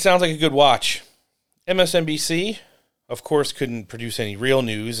 it sounds like a good watch. MSNBC, of course, couldn't produce any real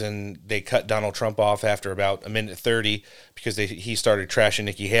news, and they cut Donald Trump off after about a minute 30 because he started trashing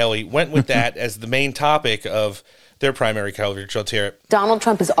Nikki Haley. Went with that as the main topic of their primary coverage. Let's hear it. Donald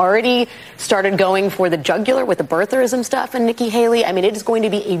Trump has already started going for the jugular with the birtherism stuff and Nikki Haley. I mean, it is going to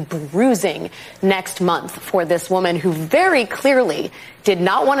be a bruising next month for this woman who very clearly did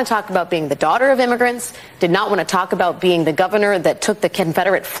not want to talk about being the daughter of immigrants, did not want to talk about being the governor that took the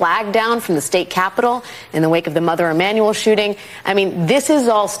Confederate flag down from the state capitol in the wake of the Mother Emanuel shooting. I mean, this is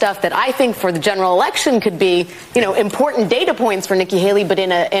all stuff that I think for the general election could be, important data points for Nikki Haley, but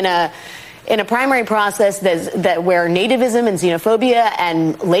in a primary process that where nativism and xenophobia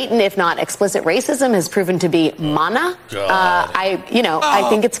and latent, if not explicit racism has proven to be mana, I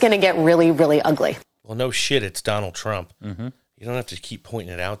think it's going to get really, really ugly. Well, no shit, it's Donald Trump. Mm-hmm. You don't have to keep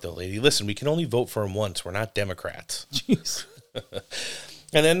pointing it out, though, lady. Listen, we can only vote for him once. We're not Democrats. Jeez.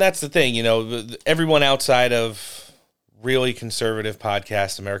 And then that's the thing, everyone outside of really conservative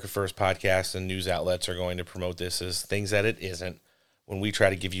podcasts, America First podcasts, and news outlets are going to promote this as things that it isn't when we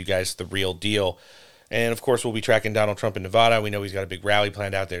try to give you guys the real deal. And, of course, we'll be tracking Donald Trump in Nevada. We know he's got a big rally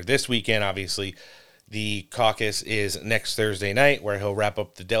planned out there this weekend. Obviously, the caucus is next Thursday night, where he'll wrap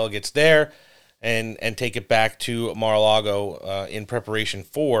up the delegates there and take it back to Mar-a-Lago in preparation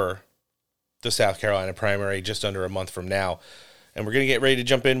for the South Carolina primary just under a month from now. And we're going to get ready to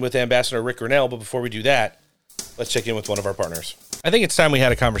jump in with Ambassador Rick Grinnell, but before we do that, let's check in with one of our partners. I think it's time we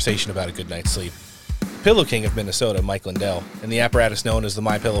had a conversation about a good night's sleep. Pillow King of Minnesota, Mike Lindell, and the apparatus known as the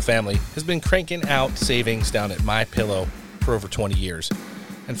MyPillow family has been cranking out savings down at MyPillow for over 20 years.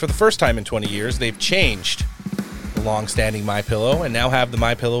 And for the first time in 20 years, they've changed the long-standing MyPillow and now have the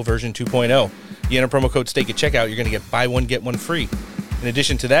MyPillow version 2.0. You enter promo code STAKE at checkout, you're going to get buy one, get one free. In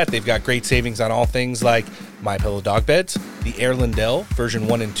addition to that, they've got great savings on all things like MyPillow dog beds, the Air Lindell version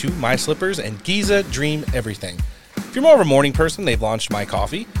 1 and 2, My Slippers, and Giza Dream Everything. If you're more of a morning person, they've launched My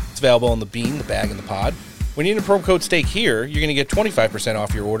Coffee. It's available in the bean, the bag, and the pod. When you enter promo code STAKE here, you're going to get 25%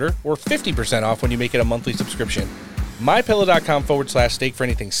 off your order or 50% off when you make it a monthly subscription. MyPillow.com/stake for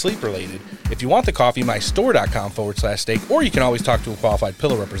anything sleep related. If you want the coffee, MyStore.com/stake, or you can always talk to a qualified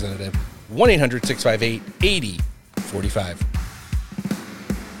pillow representative. 1-800-658-8045.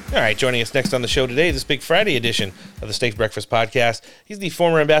 All right, joining us next on the show today, this Big Friday edition of the Steak Breakfast Podcast. He's the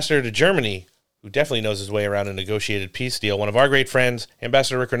former ambassador to Germany, who definitely knows his way around a negotiated peace deal. One of our great friends,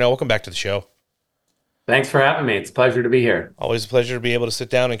 Ambassador Rick Grinnell. Welcome back to the show. Thanks for having me. It's a pleasure to be here. Always a pleasure to be able to sit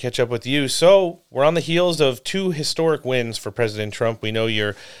down and catch up with you. So we're on the heels of 2 historic wins for President Trump. We know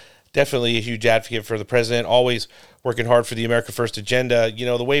you're definitely a huge advocate for the president, always working hard for the America First agenda.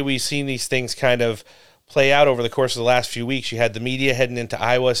 The way we've seen these things kind of play out over the course of the last few weeks, you had the media heading into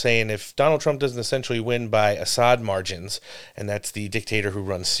Iowa saying if Donald Trump doesn't essentially win by Assad margins, and that's the dictator who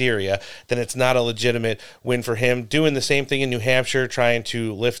runs Syria, then it's not a legitimate win for him. Doing the same thing in New Hampshire, trying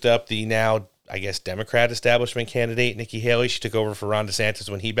to lift up the now, I guess, Democrat establishment candidate, Nikki Haley. She took over for Ron DeSantis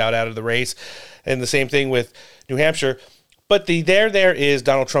when he bowed out of the race. And the same thing with New Hampshire. But there is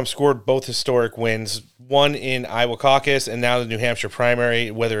Donald Trump scored both historic wins, one in Iowa caucus and now the New Hampshire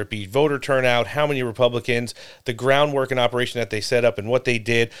primary, whether it be voter turnout, how many Republicans, the groundwork and operation that they set up and what they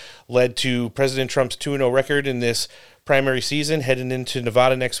did led to President Trump's 2-0 record in this primary season, heading into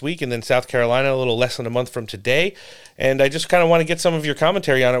Nevada next week, and then South Carolina a little less than a month from today. And I just kind of want to get some of your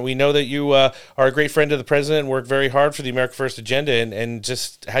commentary on it. We know that you are a great friend of the president and work very hard for the America First agenda, and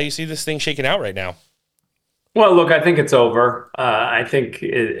just how you see this thing shaking out right now. Well, look, I think it's over. I think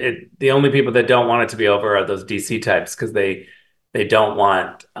the only people that don't want it to be over are those DC types, because they don't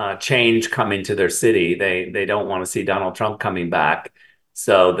want change coming to their city. They don't want to see Donald Trump coming back.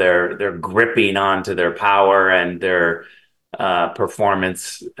 So they're gripping onto their power and their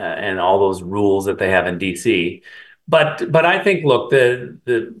performance and all those rules that they have in DC. But I think, look,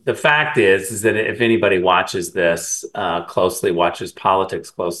 the fact is that if anybody watches this closely, watches politics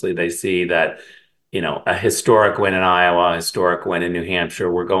closely, they see that, a historic win in Iowa, a historic win in New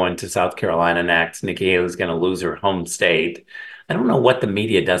Hampshire. We're going to South Carolina next. Nikki Haley's going to lose her home state. I don't know what the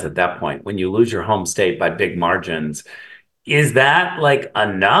media does at that point. When you lose your home state by big margins, is that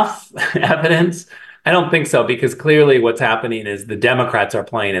enough evidence? I don't think so, because clearly what's happening is the Democrats are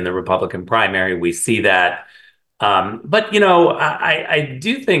playing in the Republican primary. We see that. But I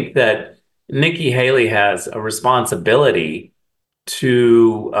do think that Nikki Haley has a responsibility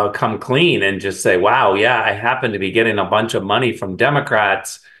to come clean and just say, wow, yeah, I happen to be getting a bunch of money from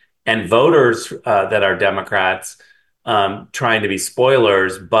Democrats and voters that are Democrats trying to be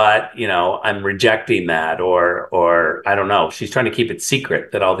spoilers, but, I'm rejecting that, or I don't know. She's trying to keep it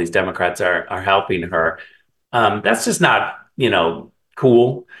secret that all these Democrats are helping her. That's just not,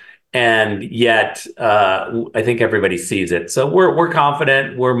 cool. And yet I think everybody sees it. So we're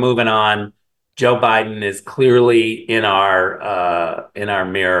confident. We're moving on. Joe Biden is clearly in our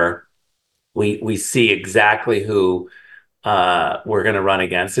mirror. we see exactly who we're going to run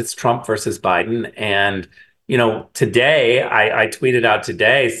against. It's Trump versus Biden. And, today, I tweeted out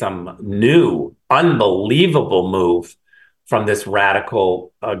today some new, unbelievable move from this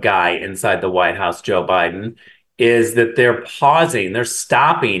radical guy inside the White House, Joe Biden, is that they're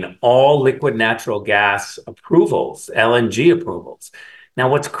stopping all liquid natural gas approvals, LNG approvals. Now,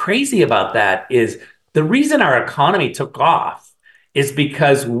 what's crazy about that is the reason our economy took off is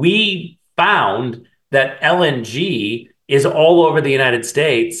because we found that LNG is all over the United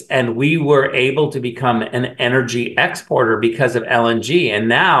States, and we were able to become an energy exporter because of LNG. And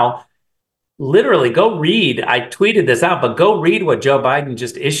now, literally, go read. I tweeted this out, but go read what Joe Biden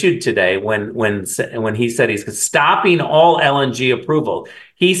just issued today when he said he's stopping all LNG approval.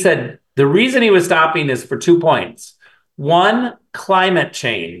 He said the reason he was stopping is for 2 points. One, climate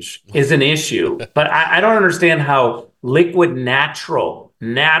change is an issue, but I don't understand how liquid natural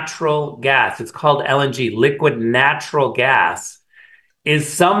gas, it's called LNG, liquid natural gas,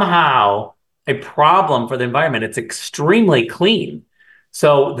 is somehow a problem for the environment. It's extremely clean.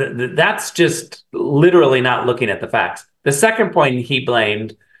 So that's just literally not looking at the facts. The second point he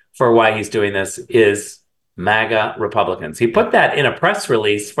blamed for why he's doing this is MAGA Republicans. He put that in a press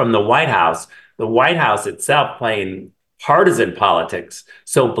release from the White House itself playing partisan politics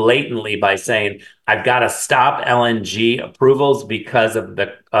so blatantly by saying, I've got to stop LNG approvals because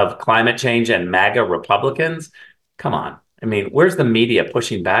of climate change and MAGA Republicans. Come on. I mean, where's the media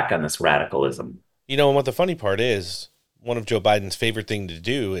pushing back on this radicalism? And what the funny part is, one of Joe Biden's favorite thing to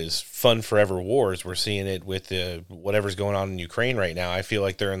do is fund forever wars. We're seeing it with whatever's going on in Ukraine right now. I feel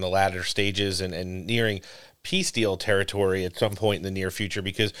like they're in the latter stages and nearing peace deal territory at some point in the near future,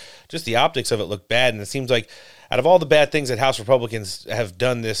 because just the optics of it look bad. And it seems like out of all the bad things that House Republicans have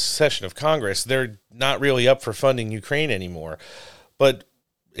done this session of Congress, they're not really up for funding Ukraine anymore. But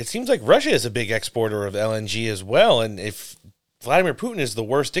it seems like Russia is a big exporter of LNG as well. And if Vladimir Putin is the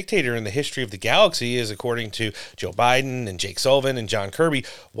worst dictator in the history of the galaxy, is according to Joe Biden and Jake Sullivan and John Kirby,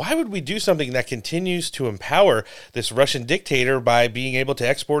 why would we do something that continues to empower this Russian dictator by being able to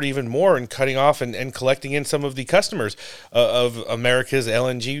export even more and cutting off and collecting in some of the customers of America's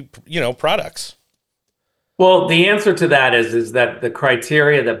LNG, products? Well, the answer to that is that the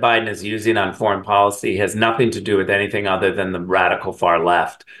criteria that Biden is using on foreign policy has nothing to do with anything other than the radical far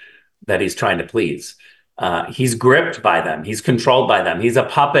left that he's trying to please. He's gripped by them. He's controlled by them. He's a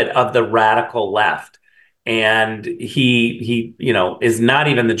puppet of the radical left. And he is not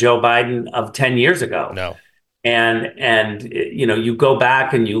even the Joe Biden of 10 years ago. No. And you go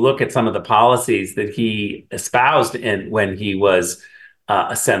back and you look at some of the policies that he espoused when he was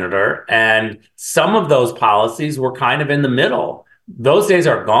a senator, and some of those policies were kind of in the middle. Those days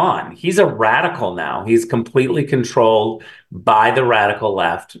are gone. He's a radical now. He's completely controlled by the radical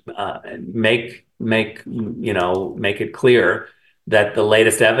left. Make it clear that the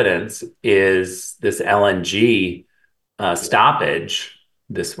latest evidence is this LNG stoppage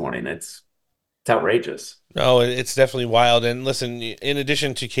this morning. It's outrageous. No, it's definitely wild. And listen, in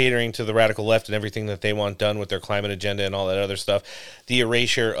addition to catering to the radical left and everything that they want done with their climate agenda and all that other stuff, the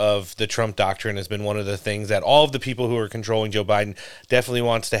erasure of the Trump doctrine has been one of the things that all of the people who are controlling Joe Biden definitely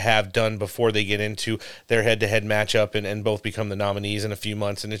wants to have done before they get into their head-to-head matchup and both become the nominees in a few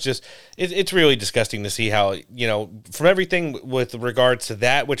months. And it's really disgusting to see how, from everything with regards to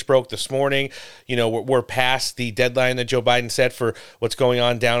that, which broke this morning, we're past the deadline that Joe Biden set for what's going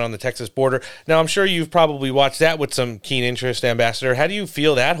on down on the Texas border. Now, I'm sure you've probably watched that with some keen interest, Ambassador. How do you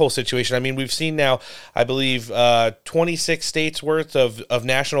feel that whole situation? I mean, we've seen now, I believe, 26 states worth of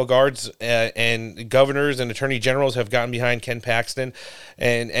National Guards and governors and attorney generals have gotten behind Ken Paxton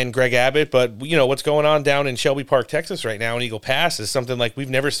and Greg Abbott. But, what's going on down in Shelby Park, Texas right now in Eagle Pass is something like we've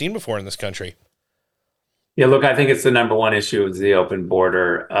never seen before in this country. Yeah, look, I think it's the number one issue is the open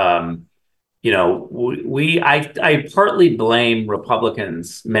border. I partly blame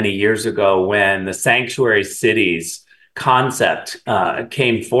Republicans many years ago when the sanctuary cities concept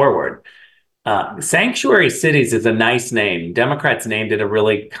came forward. Sanctuary cities is a nice name. Democrats named it a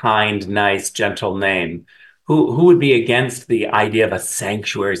really kind, nice, gentle name. Who would be against the idea of a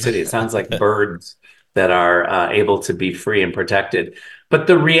sanctuary city? It sounds like birds that are able to be free and protected. But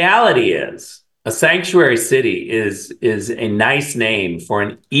the reality is a sanctuary city is a nice name for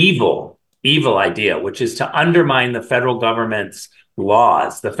an evil idea, which is to undermine the federal government's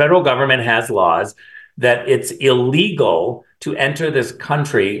laws. The federal government has laws that it's illegal to enter this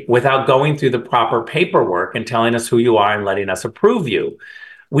country without going through the proper paperwork and telling us who you are and letting us approve you.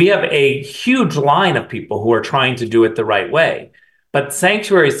 We have a huge line of people who are trying to do it the right way. But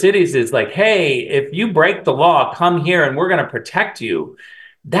sanctuary cities is like, hey, if you break the law, come here and we're going to protect you.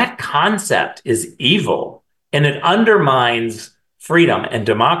 That concept is evil, and it undermines freedom and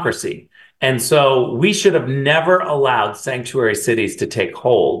democracy. And so we should have never allowed sanctuary cities to take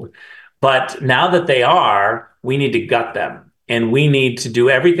hold. But now that they are, we need to gut them. And we need to do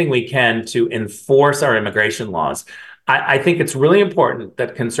everything we can to enforce our immigration laws. I think it's really important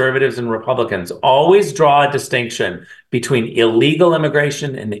that conservatives and Republicans always draw a distinction between illegal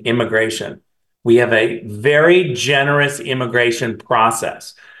immigration and immigration. We have a very generous immigration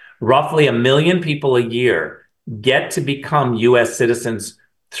process. Roughly 1 million people a year get to become U.S. citizens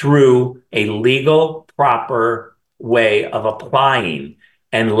through a legal, proper way of applying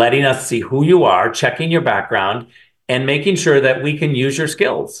and letting us see who you are, checking your background, and making sure that we can use your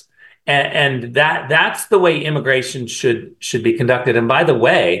skills. And that's the way immigration should be conducted. And by the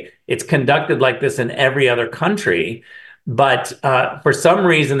way, it's conducted like this in every other country. But for some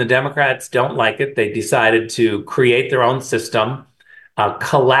reason, the Democrats don't like it. They decided to create their own system,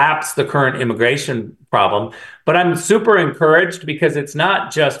 collapse the current immigration problem. But I'm super encouraged because it's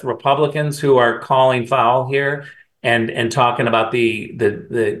not just Republicans who are calling foul here and talking about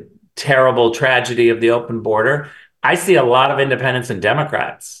the terrible tragedy of the open border. I see a lot of independents and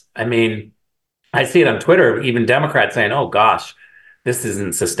Democrats. I mean, I see it on Twitter, even Democrats saying, oh, gosh, this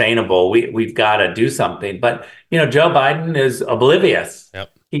isn't sustainable. We've got to do something. But, Joe Biden is oblivious.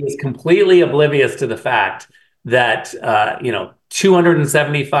 Yep. He is completely oblivious to the fact that,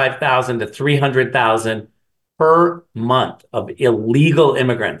 275,000 to 300,000 per month of illegal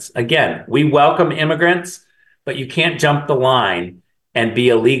immigrants. Again, we welcome immigrants, but you can't jump the line and be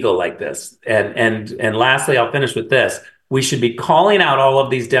illegal like this. And lastly, I'll finish with this. We should be calling out all of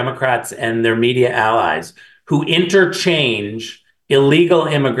these Democrats and their media allies who interchange illegal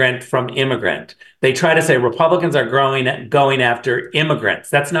immigrant from immigrant. They try to say Republicans are going after immigrants.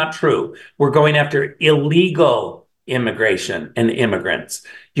 That's not true. We're going after illegal immigration and immigrants.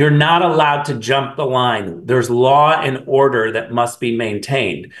 You're not allowed to jump the line. There's law and order that must be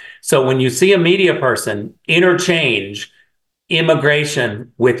maintained. So when you see a media person interchange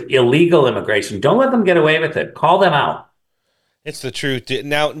immigration with illegal immigration, don't let them get away with it. Call them out. It's the truth.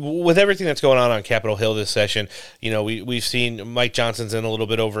 Now, with everything that's going on Capitol Hill this session, we've seen Mike Johnson's in a little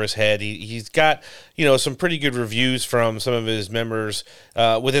bit over his head. He's got, some pretty good reviews from some of his members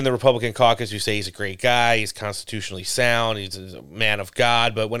within the Republican caucus who say he's a great guy, he's constitutionally sound, he's a man of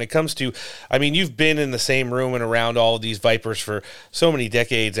God. But when it comes to, you've been in the same room and around all of these vipers for so many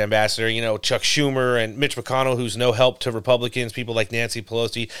decades, Ambassador, Chuck Schumer and Mitch McConnell, who's no help to Republicans, people like Nancy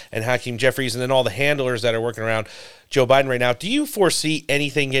Pelosi and Hakeem Jeffries, and then all the handlers that are working around Joe Biden right now. Do you foresee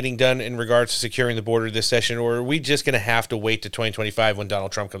anything getting done in regards to securing the border this session, or are we just going to have to wait to 2025 when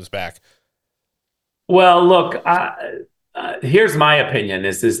Donald Trump comes back? Well, look, here's my opinion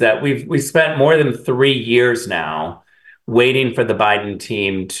is that we spent more than 3 years now waiting for the Biden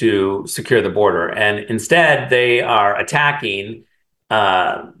team to secure the border. And instead, they are attacking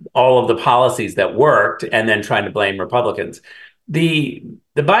all of the policies that worked and then trying to blame Republicans. The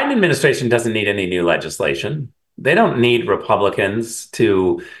Biden administration doesn't need any new legislation. They don't need Republicans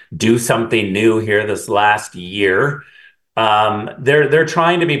to do something new here this last year. They're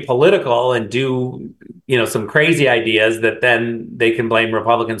trying to be political and do some crazy ideas that then they can blame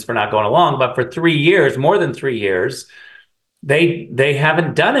Republicans for not going along. But for 3 years, more than 3 years, they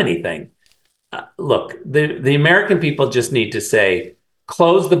haven't done anything. Look, the American people just need to say,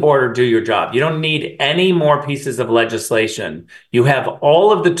 close the border, do your job. You don't need any more pieces of legislation. You have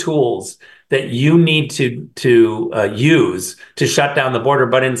all of the tools that you need to use to shut down the border.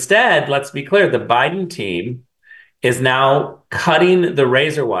 But instead, let's be clear, the Biden team is now cutting the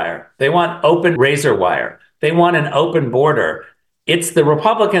razor wire. They want open razor wire. They want an open border. It's the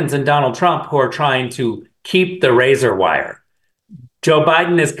Republicans and Donald Trump who are trying to keep the razor wire. Joe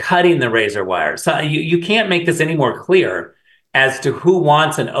Biden is cutting the razor wire. So you can't make this any more clear as to who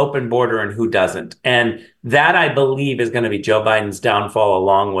wants an open border and who doesn't. And that, I believe, is going to be Joe Biden's downfall,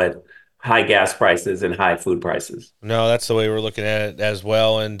 along with high gas prices and high food prices. No, that's the way we're looking at it as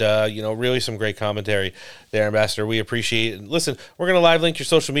well. And, really some great commentary there, Ambassador. We appreciate it. Listen, we're going to live link your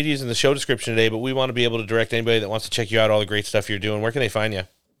social medias in the show description today, but we want to be able to direct anybody that wants to check you out, all the great stuff you're doing. Where can they find you?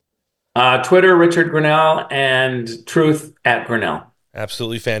 Twitter, Richard Grinnell, and Truth at Grinnell.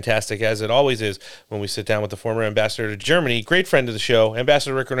 Absolutely fantastic, as it always is when we sit down with the former ambassador to Germany. Great friend of the show,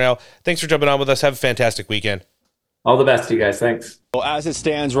 Ambassador Rick Grinnell. Thanks for jumping on with us. Have a fantastic weekend. All the best to you guys. Thanks. Well, as it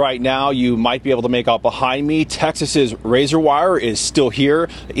stands right now, you might be able to make out behind me, Texas's razor wire is still here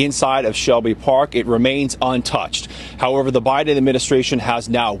inside of Shelby Park. It remains untouched. However, the Biden administration has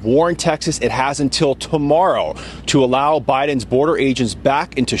now warned Texas it has until tomorrow to allow Biden's border agents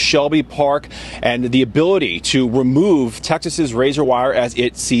back into Shelby Park and the ability to remove Texas's razor wire as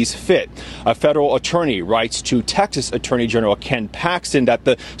it sees fit. A federal attorney writes to Texas Attorney General Ken Paxton that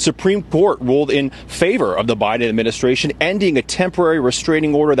the Supreme Court ruled in favor of the Biden administration, ending a temporary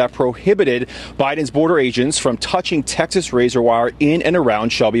restraining order that prohibited Biden's border agents from touching Texas razor wire in and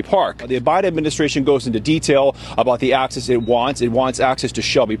around Shelby Park. The Biden administration goes into detail about the access it wants. It wants access to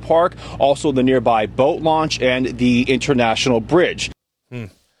Shelby Park, also the nearby boat launch and the International Bridge.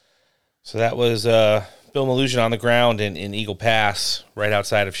 So that was Bill Melugin on the ground in Eagle Pass, right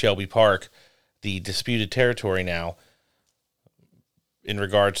outside of Shelby Park, the disputed territory now in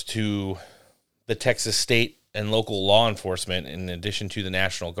regards to the Texas state and local law enforcement, in addition to the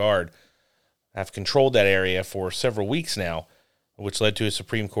National Guard, have controlled that area for several weeks now, which led to a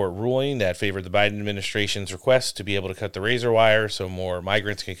Supreme Court ruling that favored the Biden administration's request to be able to cut the razor wire so more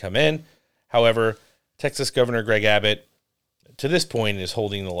migrants can come in. However, Texas Governor Greg Abbott, to this point, is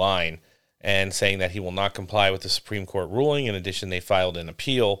holding the line and saying that he will not comply with the Supreme Court ruling. In addition, they filed an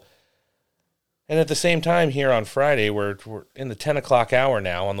appeal. And at the same time, here on Friday, we're in the 10 o'clock hour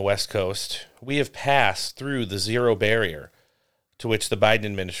now on the West Coast. We have passed through the zero barrier to which the Biden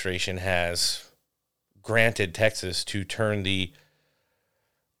administration has granted Texas to turn the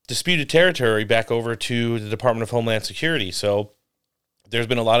disputed territory back over to the Department of Homeland Security. So there's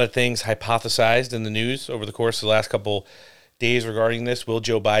been a lot of things hypothesized in the news over the course of the last couple days regarding this. Will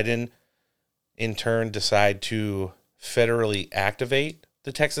Joe Biden, in turn, decide to federally activate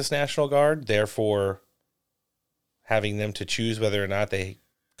the Texas National Guard, therefore having them to choose whether or not they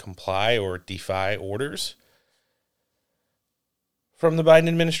comply or defy orders from the Biden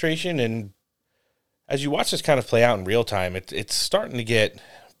administration? And as you watch this kind of play out in real time, it's starting to get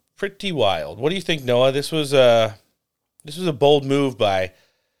pretty wild. What do you think, Noah? This was a bold move by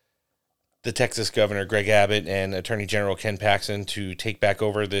the Texas Governor Greg Abbott and Attorney General Ken Paxton to take back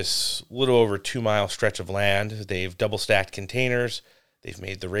over this little over 2-mile stretch of land. They've double stacked containers. They've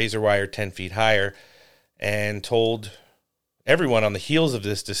made the razor wire 10 feet higher and told everyone on the heels of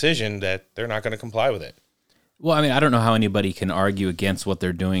this decision that they're not going to comply with it. Well, I mean, I don't know how anybody can argue against what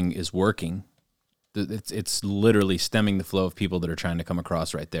they're doing is working. It's literally stemming the flow of people that are trying to come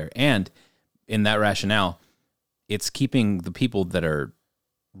across right there. And in that rationale, it's keeping the people that are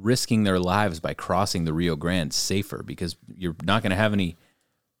risking their lives by crossing the Rio Grande safer, because you're not going to have any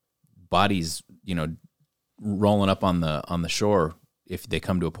bodies, rolling up on the shore if they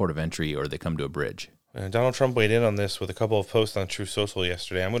come to a port of entry or they come to a bridge. Donald Trump weighed in on this with a couple of posts on Truth Social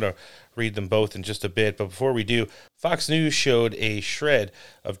yesterday. I'm going to read them both in just a bit, but before we do, Fox News showed a shred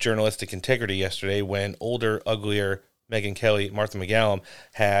of journalistic integrity yesterday when older, uglier Megyn Kelly, Martha McGallum,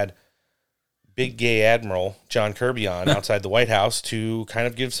 had big gay Admiral John Kirby on outside the White House to kind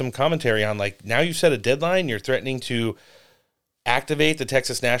of give some commentary on, like, now you've set a deadline, you're threatening to activate the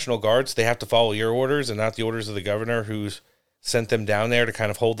Texas National Guard, so they have to follow your orders and not the orders of the governor who's sent them down there to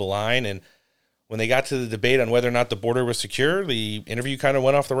kind of hold the line. And when they got to the debate on whether or not the border was secure, the interview kind of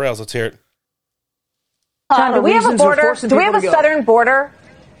went off the rails. Let's hear it. John, do we have a border? Do we have a southern border?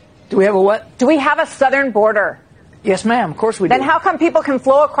 Do we have a what? Do we have a southern border? Yes, ma'am. Of course we do. Then how come people can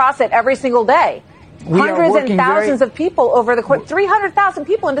flow across it every single day? Hundreds and thousands of people over the course, 300,000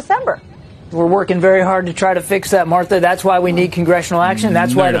 people in December. We're working very hard to try to fix that, Martha. That's why we need congressional action.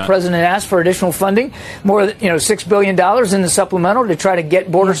 That's why the president asked for additional funding, more than $6 billion in the supplemental to try to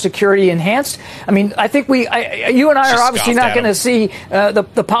get border security enhanced. I mean, I think you and I are obviously not going to see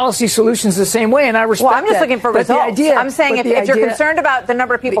the policy solutions the same way, and I respect that. Well, I'm just looking for results. I'm saying if you're concerned about the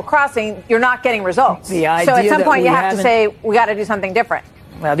number of people crossing, you're not getting results. So at some point you have to say, we got to do something different.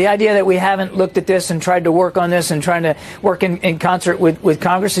 Well, the idea that we haven't looked at this and tried to work on this and trying to work in concert with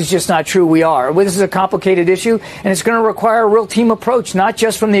Congress is just not true. We are. This is a complicated issue, and it's going to require a real team approach, not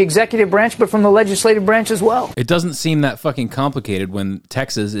just from the executive branch, but from the legislative branch as well. It doesn't seem that fucking complicated when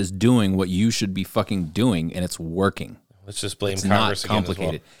Texas is doing what you should be fucking doing, and it's working. Let's just blame it's Congress not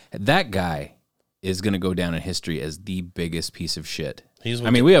complicated. Again as well. That guy is going to go down in history as the biggest piece of shit. We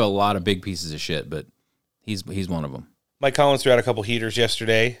have a lot of big pieces of shit, but he's one of them. Mike Collins threw out a couple heaters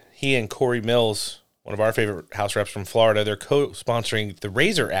yesterday. He and Corey Mills, one of our favorite House reps from Florida, they're co-sponsoring the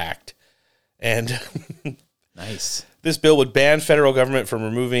Razor Act. And nice. This bill would ban federal government from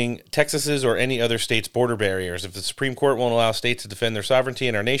removing Texas's or any other state's border barriers. If the Supreme Court won't allow states to defend their sovereignty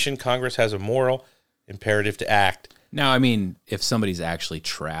in our nation, Congress has a moral imperative to act. Now, I mean, if somebody's actually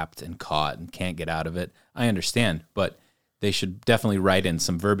trapped and caught and can't get out of it, I understand. But they should definitely write in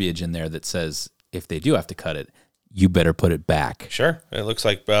some verbiage in there that says if they do have to cut it, you better put it back. Sure. It looks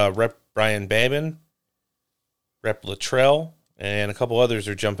like Rep. Brian Babin, Rep. Luttrell, and a couple others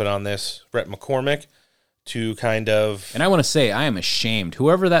are jumping on this. Rep. McCormick to kind of... And I want to say, I am ashamed.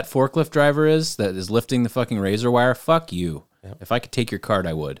 Whoever that forklift driver is that is lifting the fucking razor wire, fuck you. Yep. If I could take your card,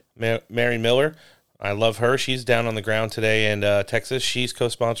 I would. Mary Miller, I love her. She's down on the ground today in Texas. She's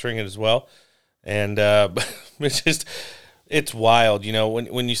co-sponsoring it as well. And it's wild. You know,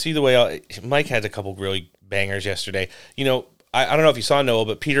 when you see the way... Mike had a couple really bangers yesterday. You know, I don't know if you saw Noah,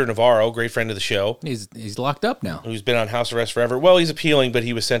 but Peter Navarro, great friend of the show. He's locked up now. Who's been on house arrest forever. Well, he's appealing, but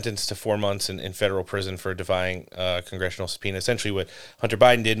he was sentenced to 4 months in federal prison for defying congressional subpoena. Essentially what Hunter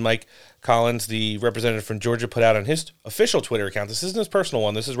Biden did. Mike Collins, the representative from Georgia, put out on his official Twitter account. This isn't his personal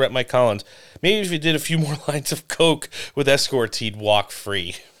one. This is Rep. Mike Collins. Maybe if he did a few more lines of coke with escorts, he'd walk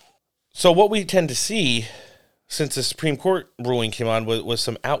free. So what we tend to see since the Supreme Court ruling came on was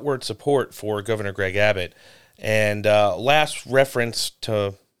some outward support for Governor Greg Abbott. And last reference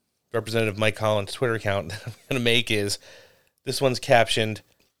to Representative Mike Collins' Twitter account that I'm going to make is, this one's captioned,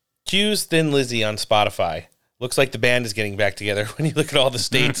 "Q's Thin Lizzy on Spotify. Looks like the band is getting back together." When you look at all the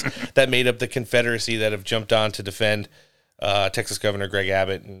states that made up the Confederacy that have jumped on to defend Texas Governor Greg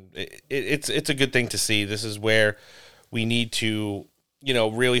Abbott. And it's a good thing to see. This is where we need to, you know,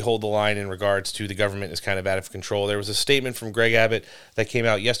 really hold the line in regards to the government is kind of out of control. There was a statement from Greg Abbott that came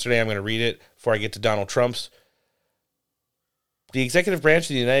out yesterday. I'm going to read it before I get to Donald Trump's. "The executive branch of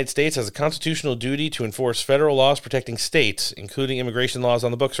the United States has a constitutional duty to enforce federal laws protecting states, including immigration laws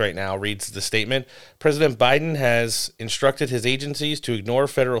on the books right now," reads the statement. "President Biden has instructed his agencies to ignore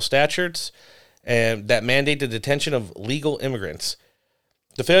federal statutes and that mandate the detention of legal immigrants.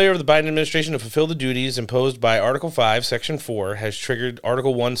 The failure of the Biden administration to fulfill the duties imposed by Article 5, Section 4 has triggered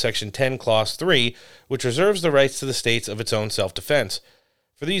Article 1, Section 10, Clause 3, which reserves the rights to the states of its own self-defense.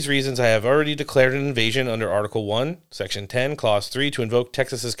 For these reasons, I have already declared an invasion under Article 1, Section 10, Clause 3 to invoke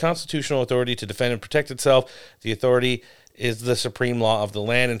Texas's constitutional authority to defend and protect itself. The authority is the supreme law of the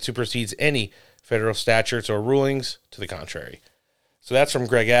land and supersedes any federal statutes or rulings to the contrary." So that's from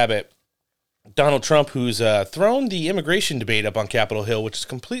Greg Abbott. Donald Trump, who's thrown the immigration debate up on Capitol Hill, which is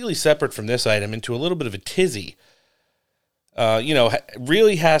completely separate from this item, into a little bit of a tizzy,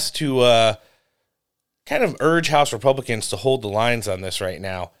 really has to... kind of urge House Republicans to hold the lines on this right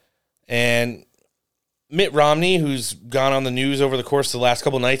now. And Mitt Romney, who's gone on the news over the course of the last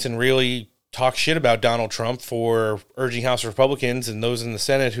couple of nights and really talked shit about Donald Trump for urging House Republicans and those in the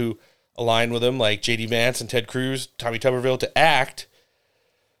Senate who align with him, like J.D. Vance and Ted Cruz, Tommy Tuberville, to act.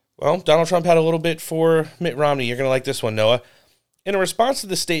 Well, Donald Trump had a little bit for Mitt Romney. You're going to like this one, Noah. In a response to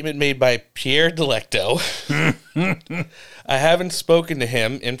the statement made by Pierre Delecto, "I haven't spoken to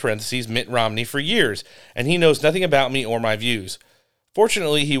him," in parentheses, Mitt Romney, "for years, and he knows nothing about me or my views.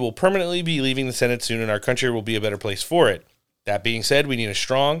 Fortunately, he will permanently be leaving the Senate soon, and our country will be a better place for it. That being said, we need a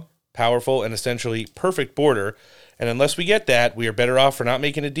strong, powerful, and essentially perfect border, and unless we get that, we are better off for not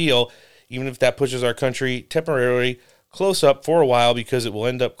making a deal, even if that pushes our country temporarily close up for a while, because it will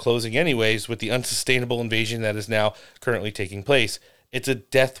end up closing anyways with the unsustainable invasion that is now currently taking place. It's a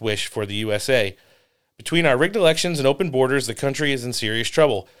death wish for the USA. Between our rigged elections and open borders, the country is in serious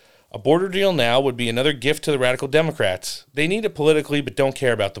trouble. A border deal now would be another gift to the radical Democrats. They need it politically, but don't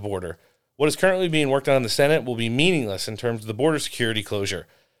care about the border. What is currently being worked on in the Senate will be meaningless in terms of the border security closure.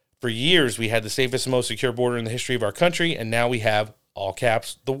 For years, we had the safest and most secure border in the history of our country, and now we have, all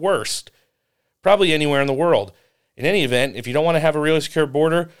caps, the worst. Probably anywhere in the world. In any event, if you don't want to have a really secure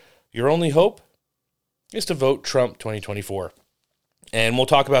border, your only hope is to vote Trump 2024. And we'll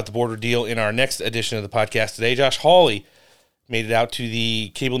talk about the border deal in our next edition of the podcast today. Josh Hawley made it out to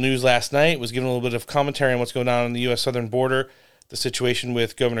the cable news last night, was giving a little bit of commentary on what's going on the U.S. southern border, the situation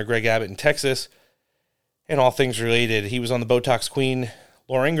with Governor Greg Abbott in Texas, and all things related. He was on the Botox Queen,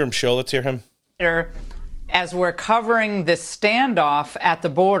 Laura Ingraham show. Let's hear him. As we're covering this standoff at the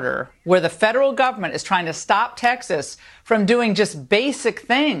border, where the federal government is trying to stop Texas from doing just basic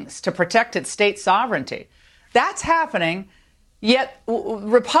things to protect its state sovereignty. That's happening, yet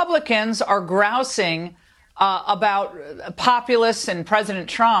Republicans are grousing about populists and President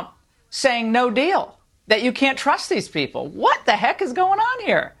Trump saying no deal, that you can't trust these people. What the heck is going on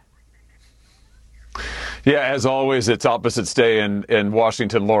here? Yeah, as always, it's opposites day in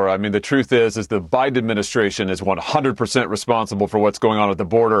Washington, Laura. I mean, the truth is the Biden administration is 100% responsible for what's going on at the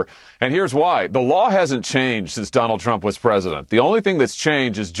border. And here's why. The law hasn't changed since Donald Trump was president. The only thing that's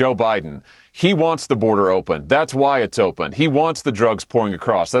changed is Joe Biden. He wants the border open. That's why it's open. He wants the drugs pouring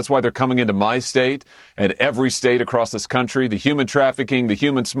across. That's why they're coming into my state and every state across this country. The human trafficking, the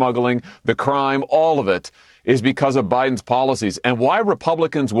human smuggling, the crime, all of it is because of Biden's policies. And why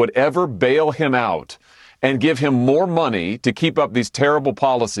Republicans would ever bail him out and give him more money to keep up these terrible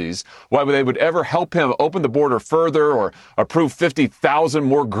policies, why they would ever help him open the border further or approve 50,000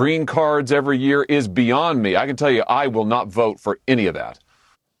 more green cards every year is beyond me. I can tell you, I will not vote for any of that.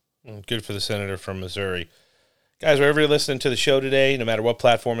 Good for the senator from Missouri. Guys, wherever you're listening to the show today, no matter what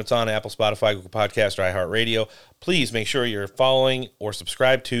platform it's on, Apple, Spotify, Google Podcast, or iHeartRadio, please make sure you're following or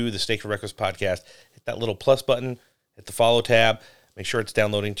subscribe to the Steak for Breakfast podcast. Hit that little plus button, hit the follow tab, make sure it's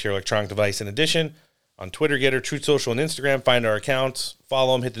downloading to your electronic device. In addition, on Twitter, Getter, Truth Social, and Instagram, find our accounts,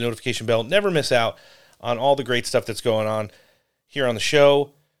 follow them, hit the notification bell. Never miss out on all the great stuff that's going on here on the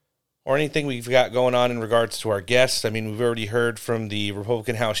show or anything we've got going on in regards to our guests. I mean, we've already heard from the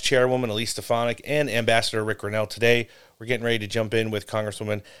Republican House Chairwoman, Elise Stefanik, and Ambassador Rick Grenell today. We're getting ready to jump in with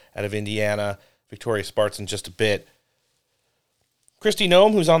Congresswoman out of Indiana, Victoria Spartz, in just a bit. Kristi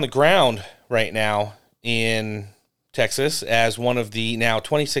Noem, who's on the ground right now in Texas as one of the now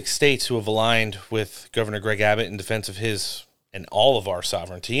 26 states who have aligned with Governor Greg Abbott in defense of his and all of our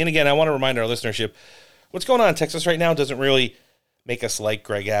sovereignty. And again, I want to remind our listenership, what's going on in Texas right now doesn't really make us like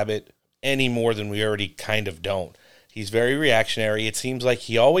Greg Abbott any more than we already kind of don't. He's very reactionary. It seems like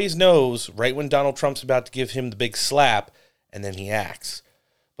he always knows right when Donald Trump's about to give him the big slap, and then he acts.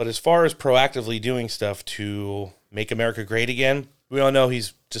 But as far as proactively doing stuff to make America great again, we all know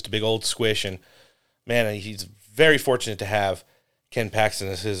he's just a big old squish, and man, he's very fortunate to have Ken Paxton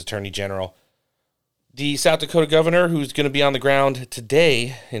as his attorney general. The South Dakota governor, who's going to be on the ground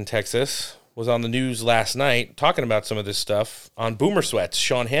today in Texas, was on the news last night talking about some of this stuff on Boomer Sweats,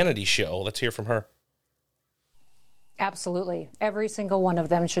 Sean Hannity's show. Let's hear from her. Absolutely. Every single one of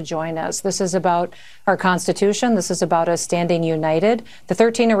them should join us. This is about our Constitution. This is about us standing united. The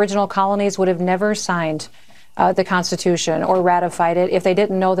 13 original colonies would have never signed the Constitution or ratified it if they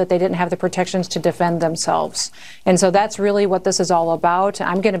didn't know that they didn't have the protections to defend themselves. And so that's really what this is all about.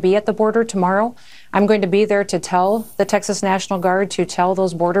 I'm going to be at the border tomorrow. I'm going to be there to tell the Texas National Guard, to tell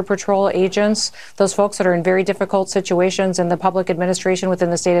those Border Patrol agents, those folks that are in very difficult situations in the public administration within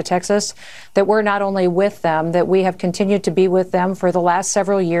the state of Texas, that we're not only with them, that we have continued to be with them for the last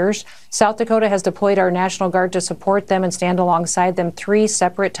several years. South Dakota has deployed our National Guard to support them and stand alongside them 3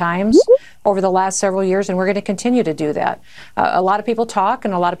 separate times over the last several years, and we're going to continue to do that. A lot of people talk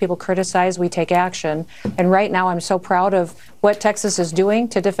and a lot of people criticize. We take action. And right now I'm so proud of what Texas is doing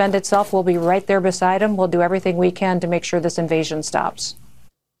to defend itself. We'll be right there beside them. We'll do everything we can to make sure this invasion stops.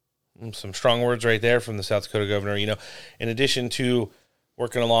 Some strong words right there from the South Dakota governor. You know, in addition to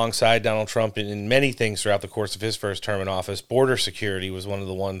working alongside Donald Trump in many things throughout the course of his first term in office, border security was one of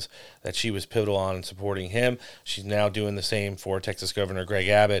the ones that she was pivotal on in supporting him. She's now doing the same for Texas Governor Greg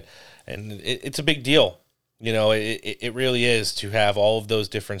Abbott. And it's a big deal. You know, it really is to have all of those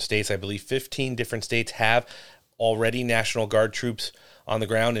different states. I believe 15 different states have already National Guard troops on the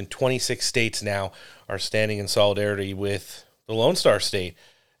ground, and 26 states now are standing in solidarity with the Lone Star State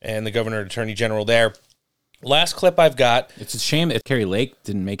and the governor and attorney general there. Last clip I've got. It's a shame that Kari Lake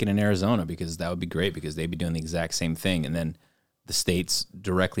didn't make it in Arizona, because that would be great, because they'd be doing the exact same thing. And then the states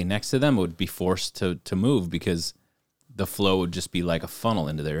directly next to them would be forced to move, because the flow would just be like a funnel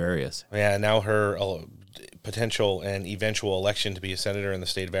into their areas. Yeah, now her potential and eventual election to be a senator in the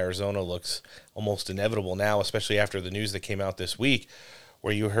state of Arizona looks almost inevitable now, especially after the news that came out this week,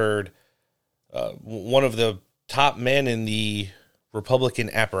 where you heard one of the top men in the Republican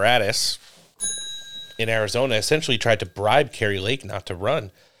apparatus in Arizona essentially tried to bribe Kari Lake not to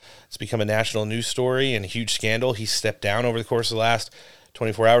run. It's become a national news story and a huge scandal. He stepped down over the course of the last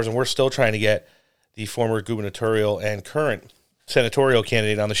 24 hours, and we're still trying to get the former gubernatorial and current senatorial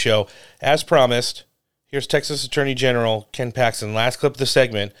candidate on the show. As promised, here's Texas Attorney General Ken Paxton. Last clip of the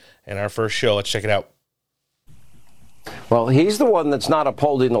segment and our first show. Let's check it out. Well, he's the one that's not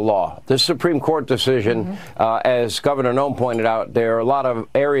upholding the law. This Supreme Court decision, as Governor Noem pointed out, there are a lot of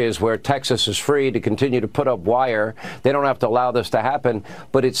areas where Texas is free to continue to put up wire. They don't have to allow this to happen.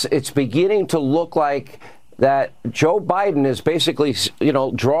 But it's beginning to look like that Joe Biden is basically,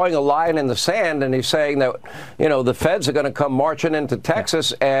 drawing a line in the sand, and he's saying that, the feds are going to come marching into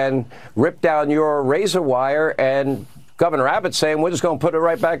Texas and rip down your razor wire, and Governor Abbott saying we're just going to put it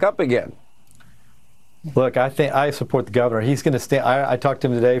right back up again. Look, I think I support the governor. He's going to stand. I talked to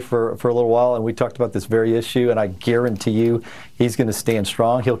him today for a little while, and we talked about this very issue, and I guarantee you he's going to stand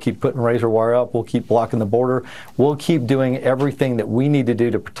strong. He'll keep putting razor wire up. We'll keep blocking the border. We'll keep doing everything that we need to do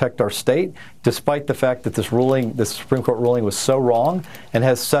to protect our state, despite the fact that this Supreme Court ruling was so wrong and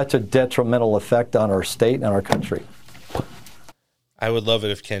has such a detrimental effect on our state and our country. I would love it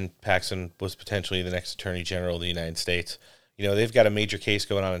if Ken Paxton was potentially the next Attorney General of the United States. You know, they've got a major case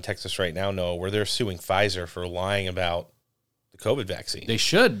going on in Texas right now, Noah, where they're suing Pfizer for lying about the COVID vaccine. They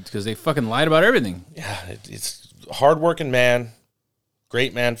should, because they fucking lied about everything. Yeah, it's a hardworking man,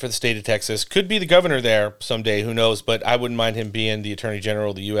 great man for the state of Texas. Could be the governor there someday, who knows, but I wouldn't mind him being the Attorney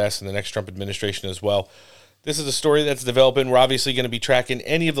General of the U.S. in the next Trump administration as well. This is a story that's developing. We're obviously going to be tracking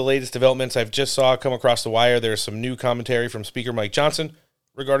any of the latest developments. I've just saw come across the wire. There's some new commentary from Speaker Mike Johnson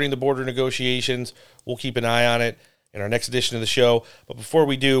regarding the border negotiations. We'll keep an eye on it in our next edition of the show. But before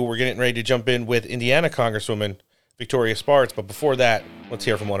we do, we're getting ready to jump in with Indiana Congresswoman Victoria Spartz. But before that, let's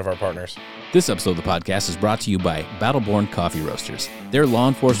hear from one of our partners. This episode of the podcast is brought to you by Battleborn Coffee Roasters. They're law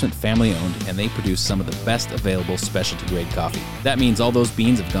enforcement family owned, and they produce some of the best available specialty grade coffee. That means all those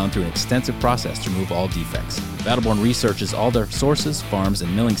beans have gone through an extensive process to remove all defects. Battleborn researches all their sources, farms,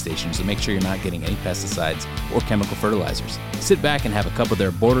 and milling stations to make sure you're not getting any pesticides or chemical fertilizers. Sit back and have a cup of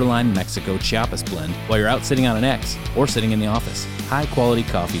their borderline Mexico Chiapas blend while you're out sitting on an X or sitting in the office. High quality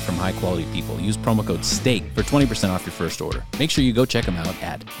coffee from high quality people. Use promo code STEAK for 20% off your first order. Make sure you go check them out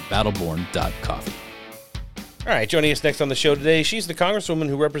at battleborn.coffee. All right, joining us next on the show today, she's the Congresswoman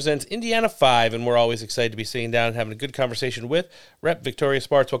who represents Indiana 5, and we're always excited to be sitting down and having a good conversation with Rep. Victoria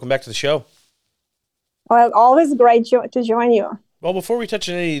Spartz. Welcome back to the show. Well, always great to join you. Well, before we touch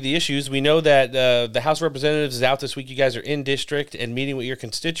on any of the issues, we know that the House of Representatives is out this week. You guys are in district and meeting with your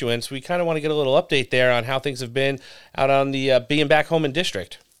constituents. We kind of want to get a little update there on how things have been out on the being back home in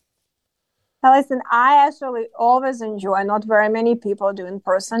district. Now, listen, I actually always enjoy not very many people do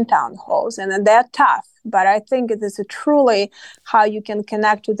in-person town halls, and they're tough. But I think it is truly how you can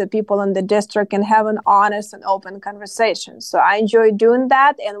connect with the people in the district and have an honest and open conversation. So I enjoy doing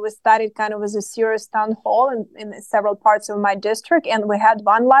that. And we started kind of as a serious town hall in several parts of my district. And we had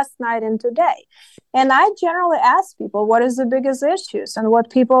one last night and today. And I generally ask people, what is the biggest issues and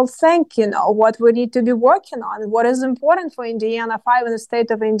what people think, what we need to be working on, what is important for Indiana 5 in the state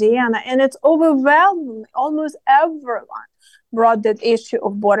of Indiana. And it's overwhelming. Almost everyone brought that issue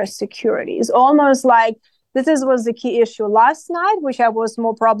of border security. It's almost like was the key issue last night, which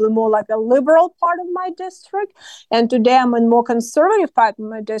probably more like a liberal part of my district. And today I'm in more conservative part of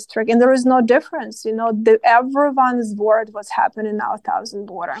my district. And there is no difference. Everyone's worried what's happening now at Thousand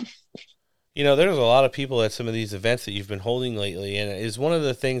Border. There's a lot of people at some of these events that you've been holding lately. And is one of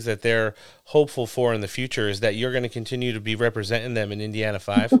the things that they're hopeful for in the future is that you're going to continue to be representing them in Indiana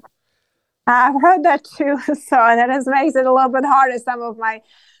 5? I've heard that too, so that makes it a little bit harder, some of my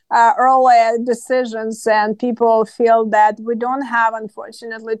earlier decisions, and people feel that we don't have,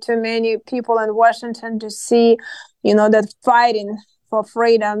 unfortunately, too many people in Washington to see, that fighting for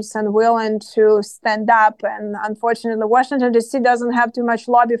freedoms and willing to stand up. And unfortunately, Washington, D.C. doesn't have too much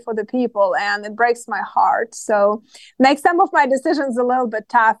lobby for the people, and it breaks my heart. So makes some of my decisions a little bit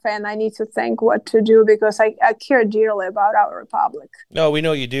tough, and I need to think what to do because I care dearly about our republic. No, we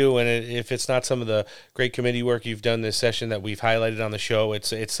know you do, and if it's not some of the great committee work you've done this session that we've highlighted on the show,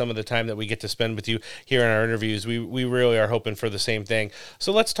 it's some of the time that we get to spend with you here in our interviews. We really are hoping for the same thing.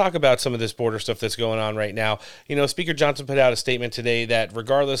 So let's talk about some of this border stuff that's going on right now. Speaker Johnson put out a statement today that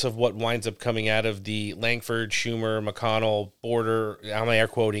regardless of what winds up coming out of the Lankford, Schumer, McConnell border, I'm air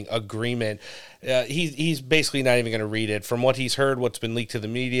quoting, agreement, he's basically not even going to read it. From what he's heard, what's been leaked to the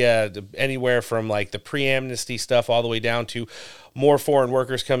media, anywhere from like the pre-amnesty stuff all the way down to more foreign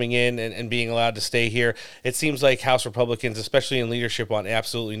workers coming in and being allowed to stay here. It seems like House Republicans, especially in leadership, want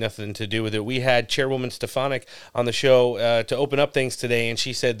absolutely nothing to do with it. We had Chairwoman Stefanik on the show to open up things today, and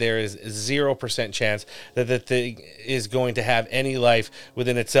she said there is 0% chance that the thing is going to have any life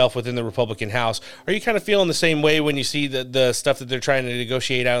within itself within the Republican House. Are you kind of feeling the same way when you see the stuff that they're trying to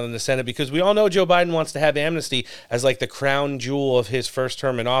negotiate out in the Senate? Because we all know Joe Biden wants to have amnesty as like the crown jewel of his first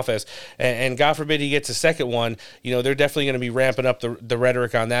term in office, and God forbid he gets a second one. They're definitely going to be ramping up the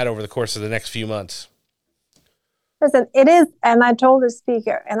rhetoric on that over the course of the next few months. Listen, it is, and I told the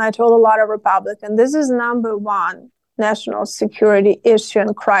speaker, and I told a lot of Republicans, this is number one national security issue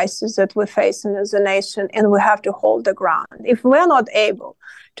and crisis that we're facing as a nation, and we have to hold the ground. If we're not able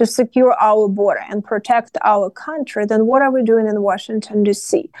to secure our border and protect our country, then what are we doing in Washington,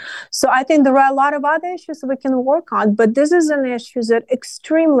 D.C.? So I think there are a lot of other issues we can work on, but this is an issue that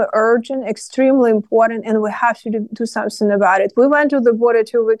extremely urgent, extremely important, and we have to do something about it. We went to the border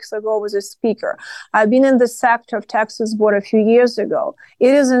 2 weeks ago with a speaker. I've been in the sector of Texas border a few years ago.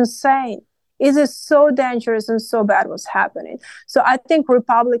 It is insane. It is so dangerous and so bad what's happening. So I think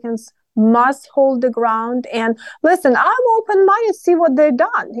Republicans must hold the ground. And listen, I'm open-minded to see what they've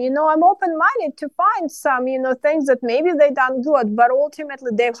done. I'm open-minded to find some, things that maybe they done good, but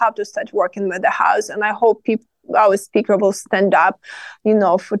ultimately they have to start working with the House. And I hope our speaker will stand up,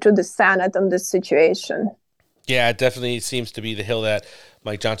 to the Senate on this situation. Yeah, it definitely seems to be the hill that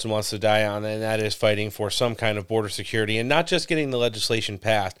Mike Johnson wants to die on, and that is fighting for some kind of border security, and not just getting the legislation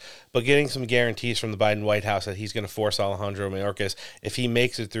passed, but getting some guarantees from the Biden White House that he's going to force Alejandro Mayorkas, if he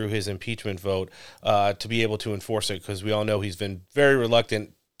makes it through his impeachment vote, to be able to enforce it, because we all know he's been very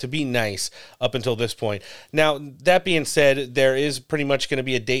reluctant to be nice up until this point. Now, that being said, there is pretty much going to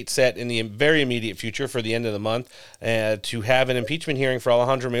be a date set in the very immediate future for the end of the month to have an impeachment hearing for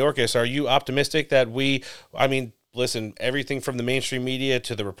Alejandro Mayorkas. Are you optimistic that listen, everything from the mainstream media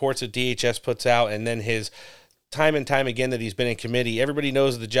to the reports that DHS puts out, and then his time and time again that he's been in committee, everybody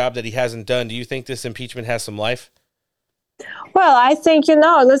knows the job that he hasn't done. Do you think this impeachment has some life? Well, I think,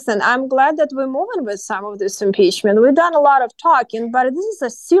 listen, I'm glad that we're moving with some of this impeachment. We've done a lot of talking, but this is a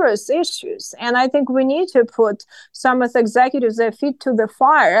serious issue. And I think we need to put some of the executives their feet to the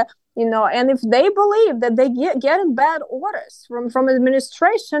fire, and if they believe that they get bad orders from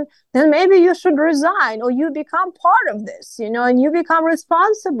administration, then maybe you should resign or you become part of this, and you become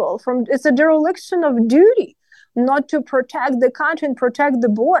responsible it's a dereliction of duty not to protect the country and protect the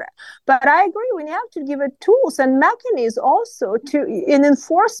border. But I agree, we have to give it tools and mechanisms also in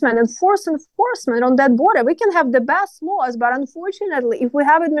enforcement on that border. We can have the best laws, but unfortunately, if we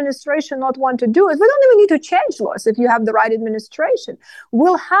have administration not want to do it, we don't even need to change laws if you have the right administration.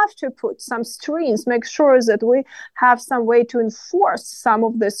 We'll have to put some strings, make sure that we have some way to enforce some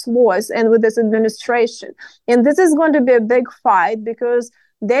of these laws and with this administration. And this is going to be a big fight because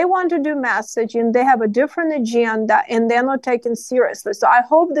they want to do messaging, they have a different agenda, and they're not taken seriously. So I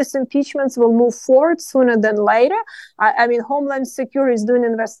hope these impeachments will move forward sooner than later. Homeland Security is doing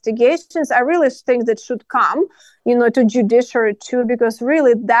investigations. I really think that should come, to judiciary too, because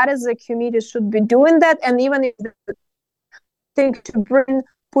really that is a committee should be doing that. And even if they think to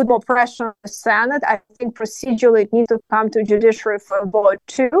put more pressure on the Senate, I think procedurally it needs to come to judiciary for a vote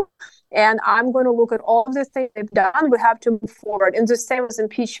too. And I'm going to look at all of the things they've done. We have to move forward. And the same as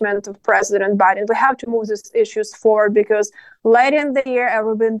impeachment of President Biden. We have to move these issues forward because late in the year,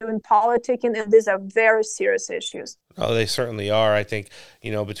 we've been doing politicking, and these are very serious issues. Oh, they certainly are. I think,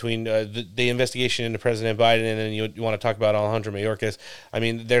 between the investigation into President Biden and then you want to talk about Alejandro Mayorkas,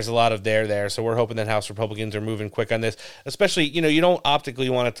 there's a lot of there. So we're hoping that House Republicans are moving quick on this, especially, you don't optically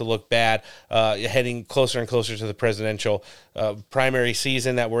want it to look bad heading closer and closer to the presidential primary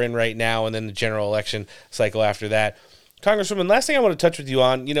season that we're in right now, and then the general election cycle after that. Congresswoman, last thing I want to touch with you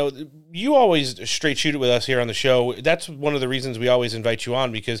on, you always straight shoot it with us here on the show. That's one of the reasons we always invite you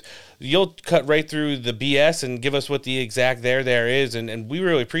on, because you'll cut right through the BS and give us what the exact there is, and we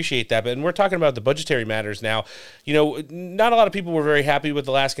really appreciate that. But we're talking about the budgetary matters now. Not a lot of people were very happy with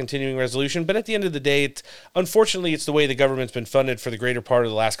the last continuing resolution, but at the end of the day, unfortunately, it's the way the government's been funded for the greater part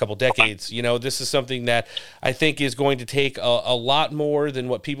of the last couple decades. This is something that I think is going to take a lot more than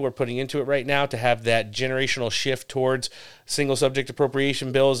what people are putting into it right now to have that generational shift towards single subject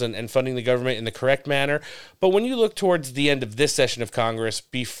appropriation bills and funding the government in the correct manner. But when you look towards the end of this session of Congress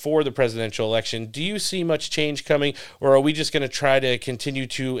before the presidential election, do you see much change coming, or are we just going to try to continue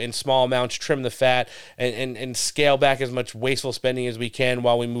to, in small amounts, trim the fat and scale back as much wasteful spending as we can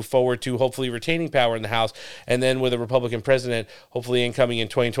while we move forward to hopefully retaining power in the House, and then with a Republican president hopefully incoming in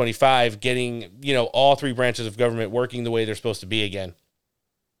 2025, getting all three branches of government working the way they're supposed to be again?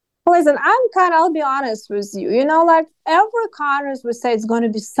 Listen, I'll be honest with you. Every Congress would say it's going to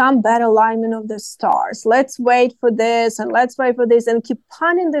be some better alignment of the stars. Let's wait for this and let's wait for this and keep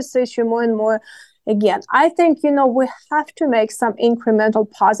punting this issue more and more. Again, I think, we have to make some incremental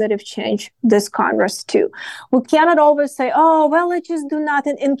positive change this Congress too. We cannot always say, let's just do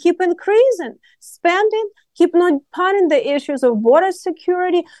nothing and keep increasing spending keep not fighting the issues of border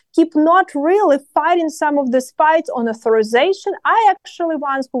security, keep not really fighting some of these fights on authorization. I actually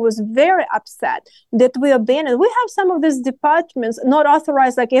once was very upset that we abandoned. We have some of these departments not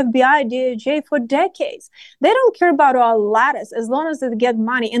authorized, like FBI, DOJ, for decades. They don't care about our letters as long as they get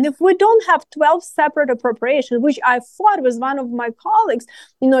money. And if we don't have 12 separate appropriations, which I fought with one of my colleagues,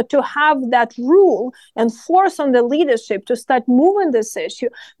 to have that rule and force on the leadership to start moving this issue,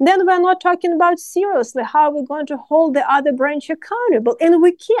 then we're not talking about seriously how we're going to hold the other branch accountable. And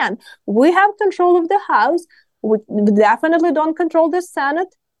we can. We have control of the House. We definitely don't control the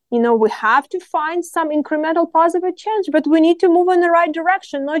Senate. We have to find some incremental positive change, but we need to move in the right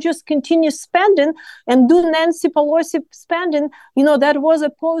direction, not just continue spending and do Nancy Pelosi spending, that was a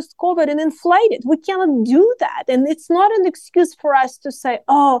post-COVID and inflated. We cannot do that. And it's not an excuse for us to say,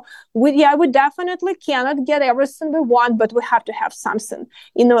 we definitely cannot get everything we want, but we have to have something,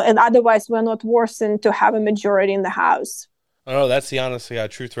 and otherwise we're not worsened to have a majority in the House. Oh, that's the honest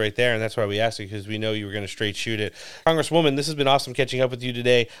truth right there, and that's why we asked you, because we know you were going to straight shoot it. Congresswoman, this has been awesome catching up with you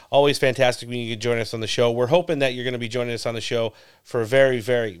today. Always fantastic when you can join us on the show. We're hoping that you're going to be joining us on the show for a very,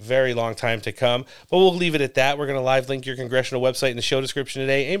 very, very long time to come, but we'll leave it at that. We're going to live link your congressional website in the show description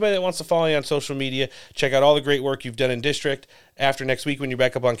today. Anybody that wants to follow you on social media, check out all the great work you've done in district. After next week, when you're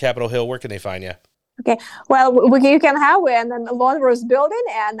back up on Capitol Hill, where can they find you? Okay, well, you can have it in the Lone Rose building,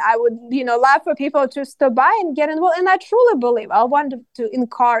 and I would, love for people to stop by and get involved. And I truly believe, I want to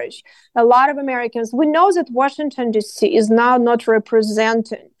encourage a lot of Americans. We know that Washington, D.C. is now not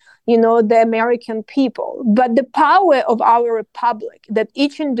representing, the American people, but the power of our republic, that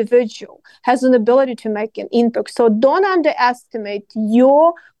each individual has an ability to make an impact. So don't underestimate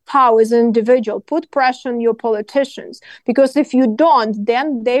your power as an individual. Put pressure on your politicians, because if you don't,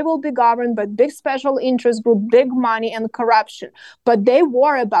 then they will be governed by big special interest group, big money and corruption. But they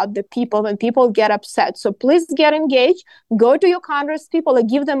worry about the people when people get upset. So please get engaged, go to your Congress people and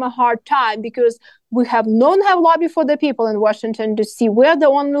give them a hard time, because we don't have lobby for the people in Washington, D.C. We're the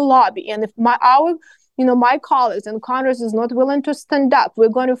only lobby. And if my colleagues in Congress is not willing to stand up, we're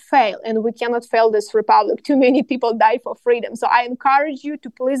going to fail, and we cannot fail this republic. Too many people die for freedom. So I encourage you to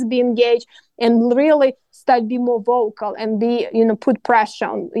please be engaged and really be more vocal and put pressure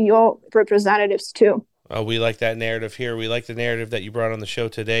on your representatives too. We like that narrative here. We like the narrative that you brought on the show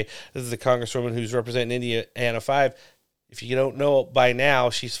today. This is the Congresswoman who's representing Indiana 5. If you don't know by now,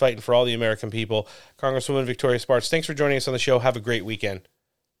 she's fighting for all the American people. Congresswoman Victoria Spartz, thanks for joining us on the show. Have a great weekend.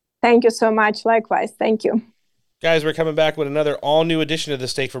 Thank you so much. Likewise. Thank you. Guys, we're coming back with another all-new edition of the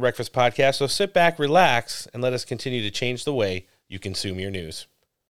Steak for Breakfast podcast, so sit back, relax, and let us continue to change the way you consume your news.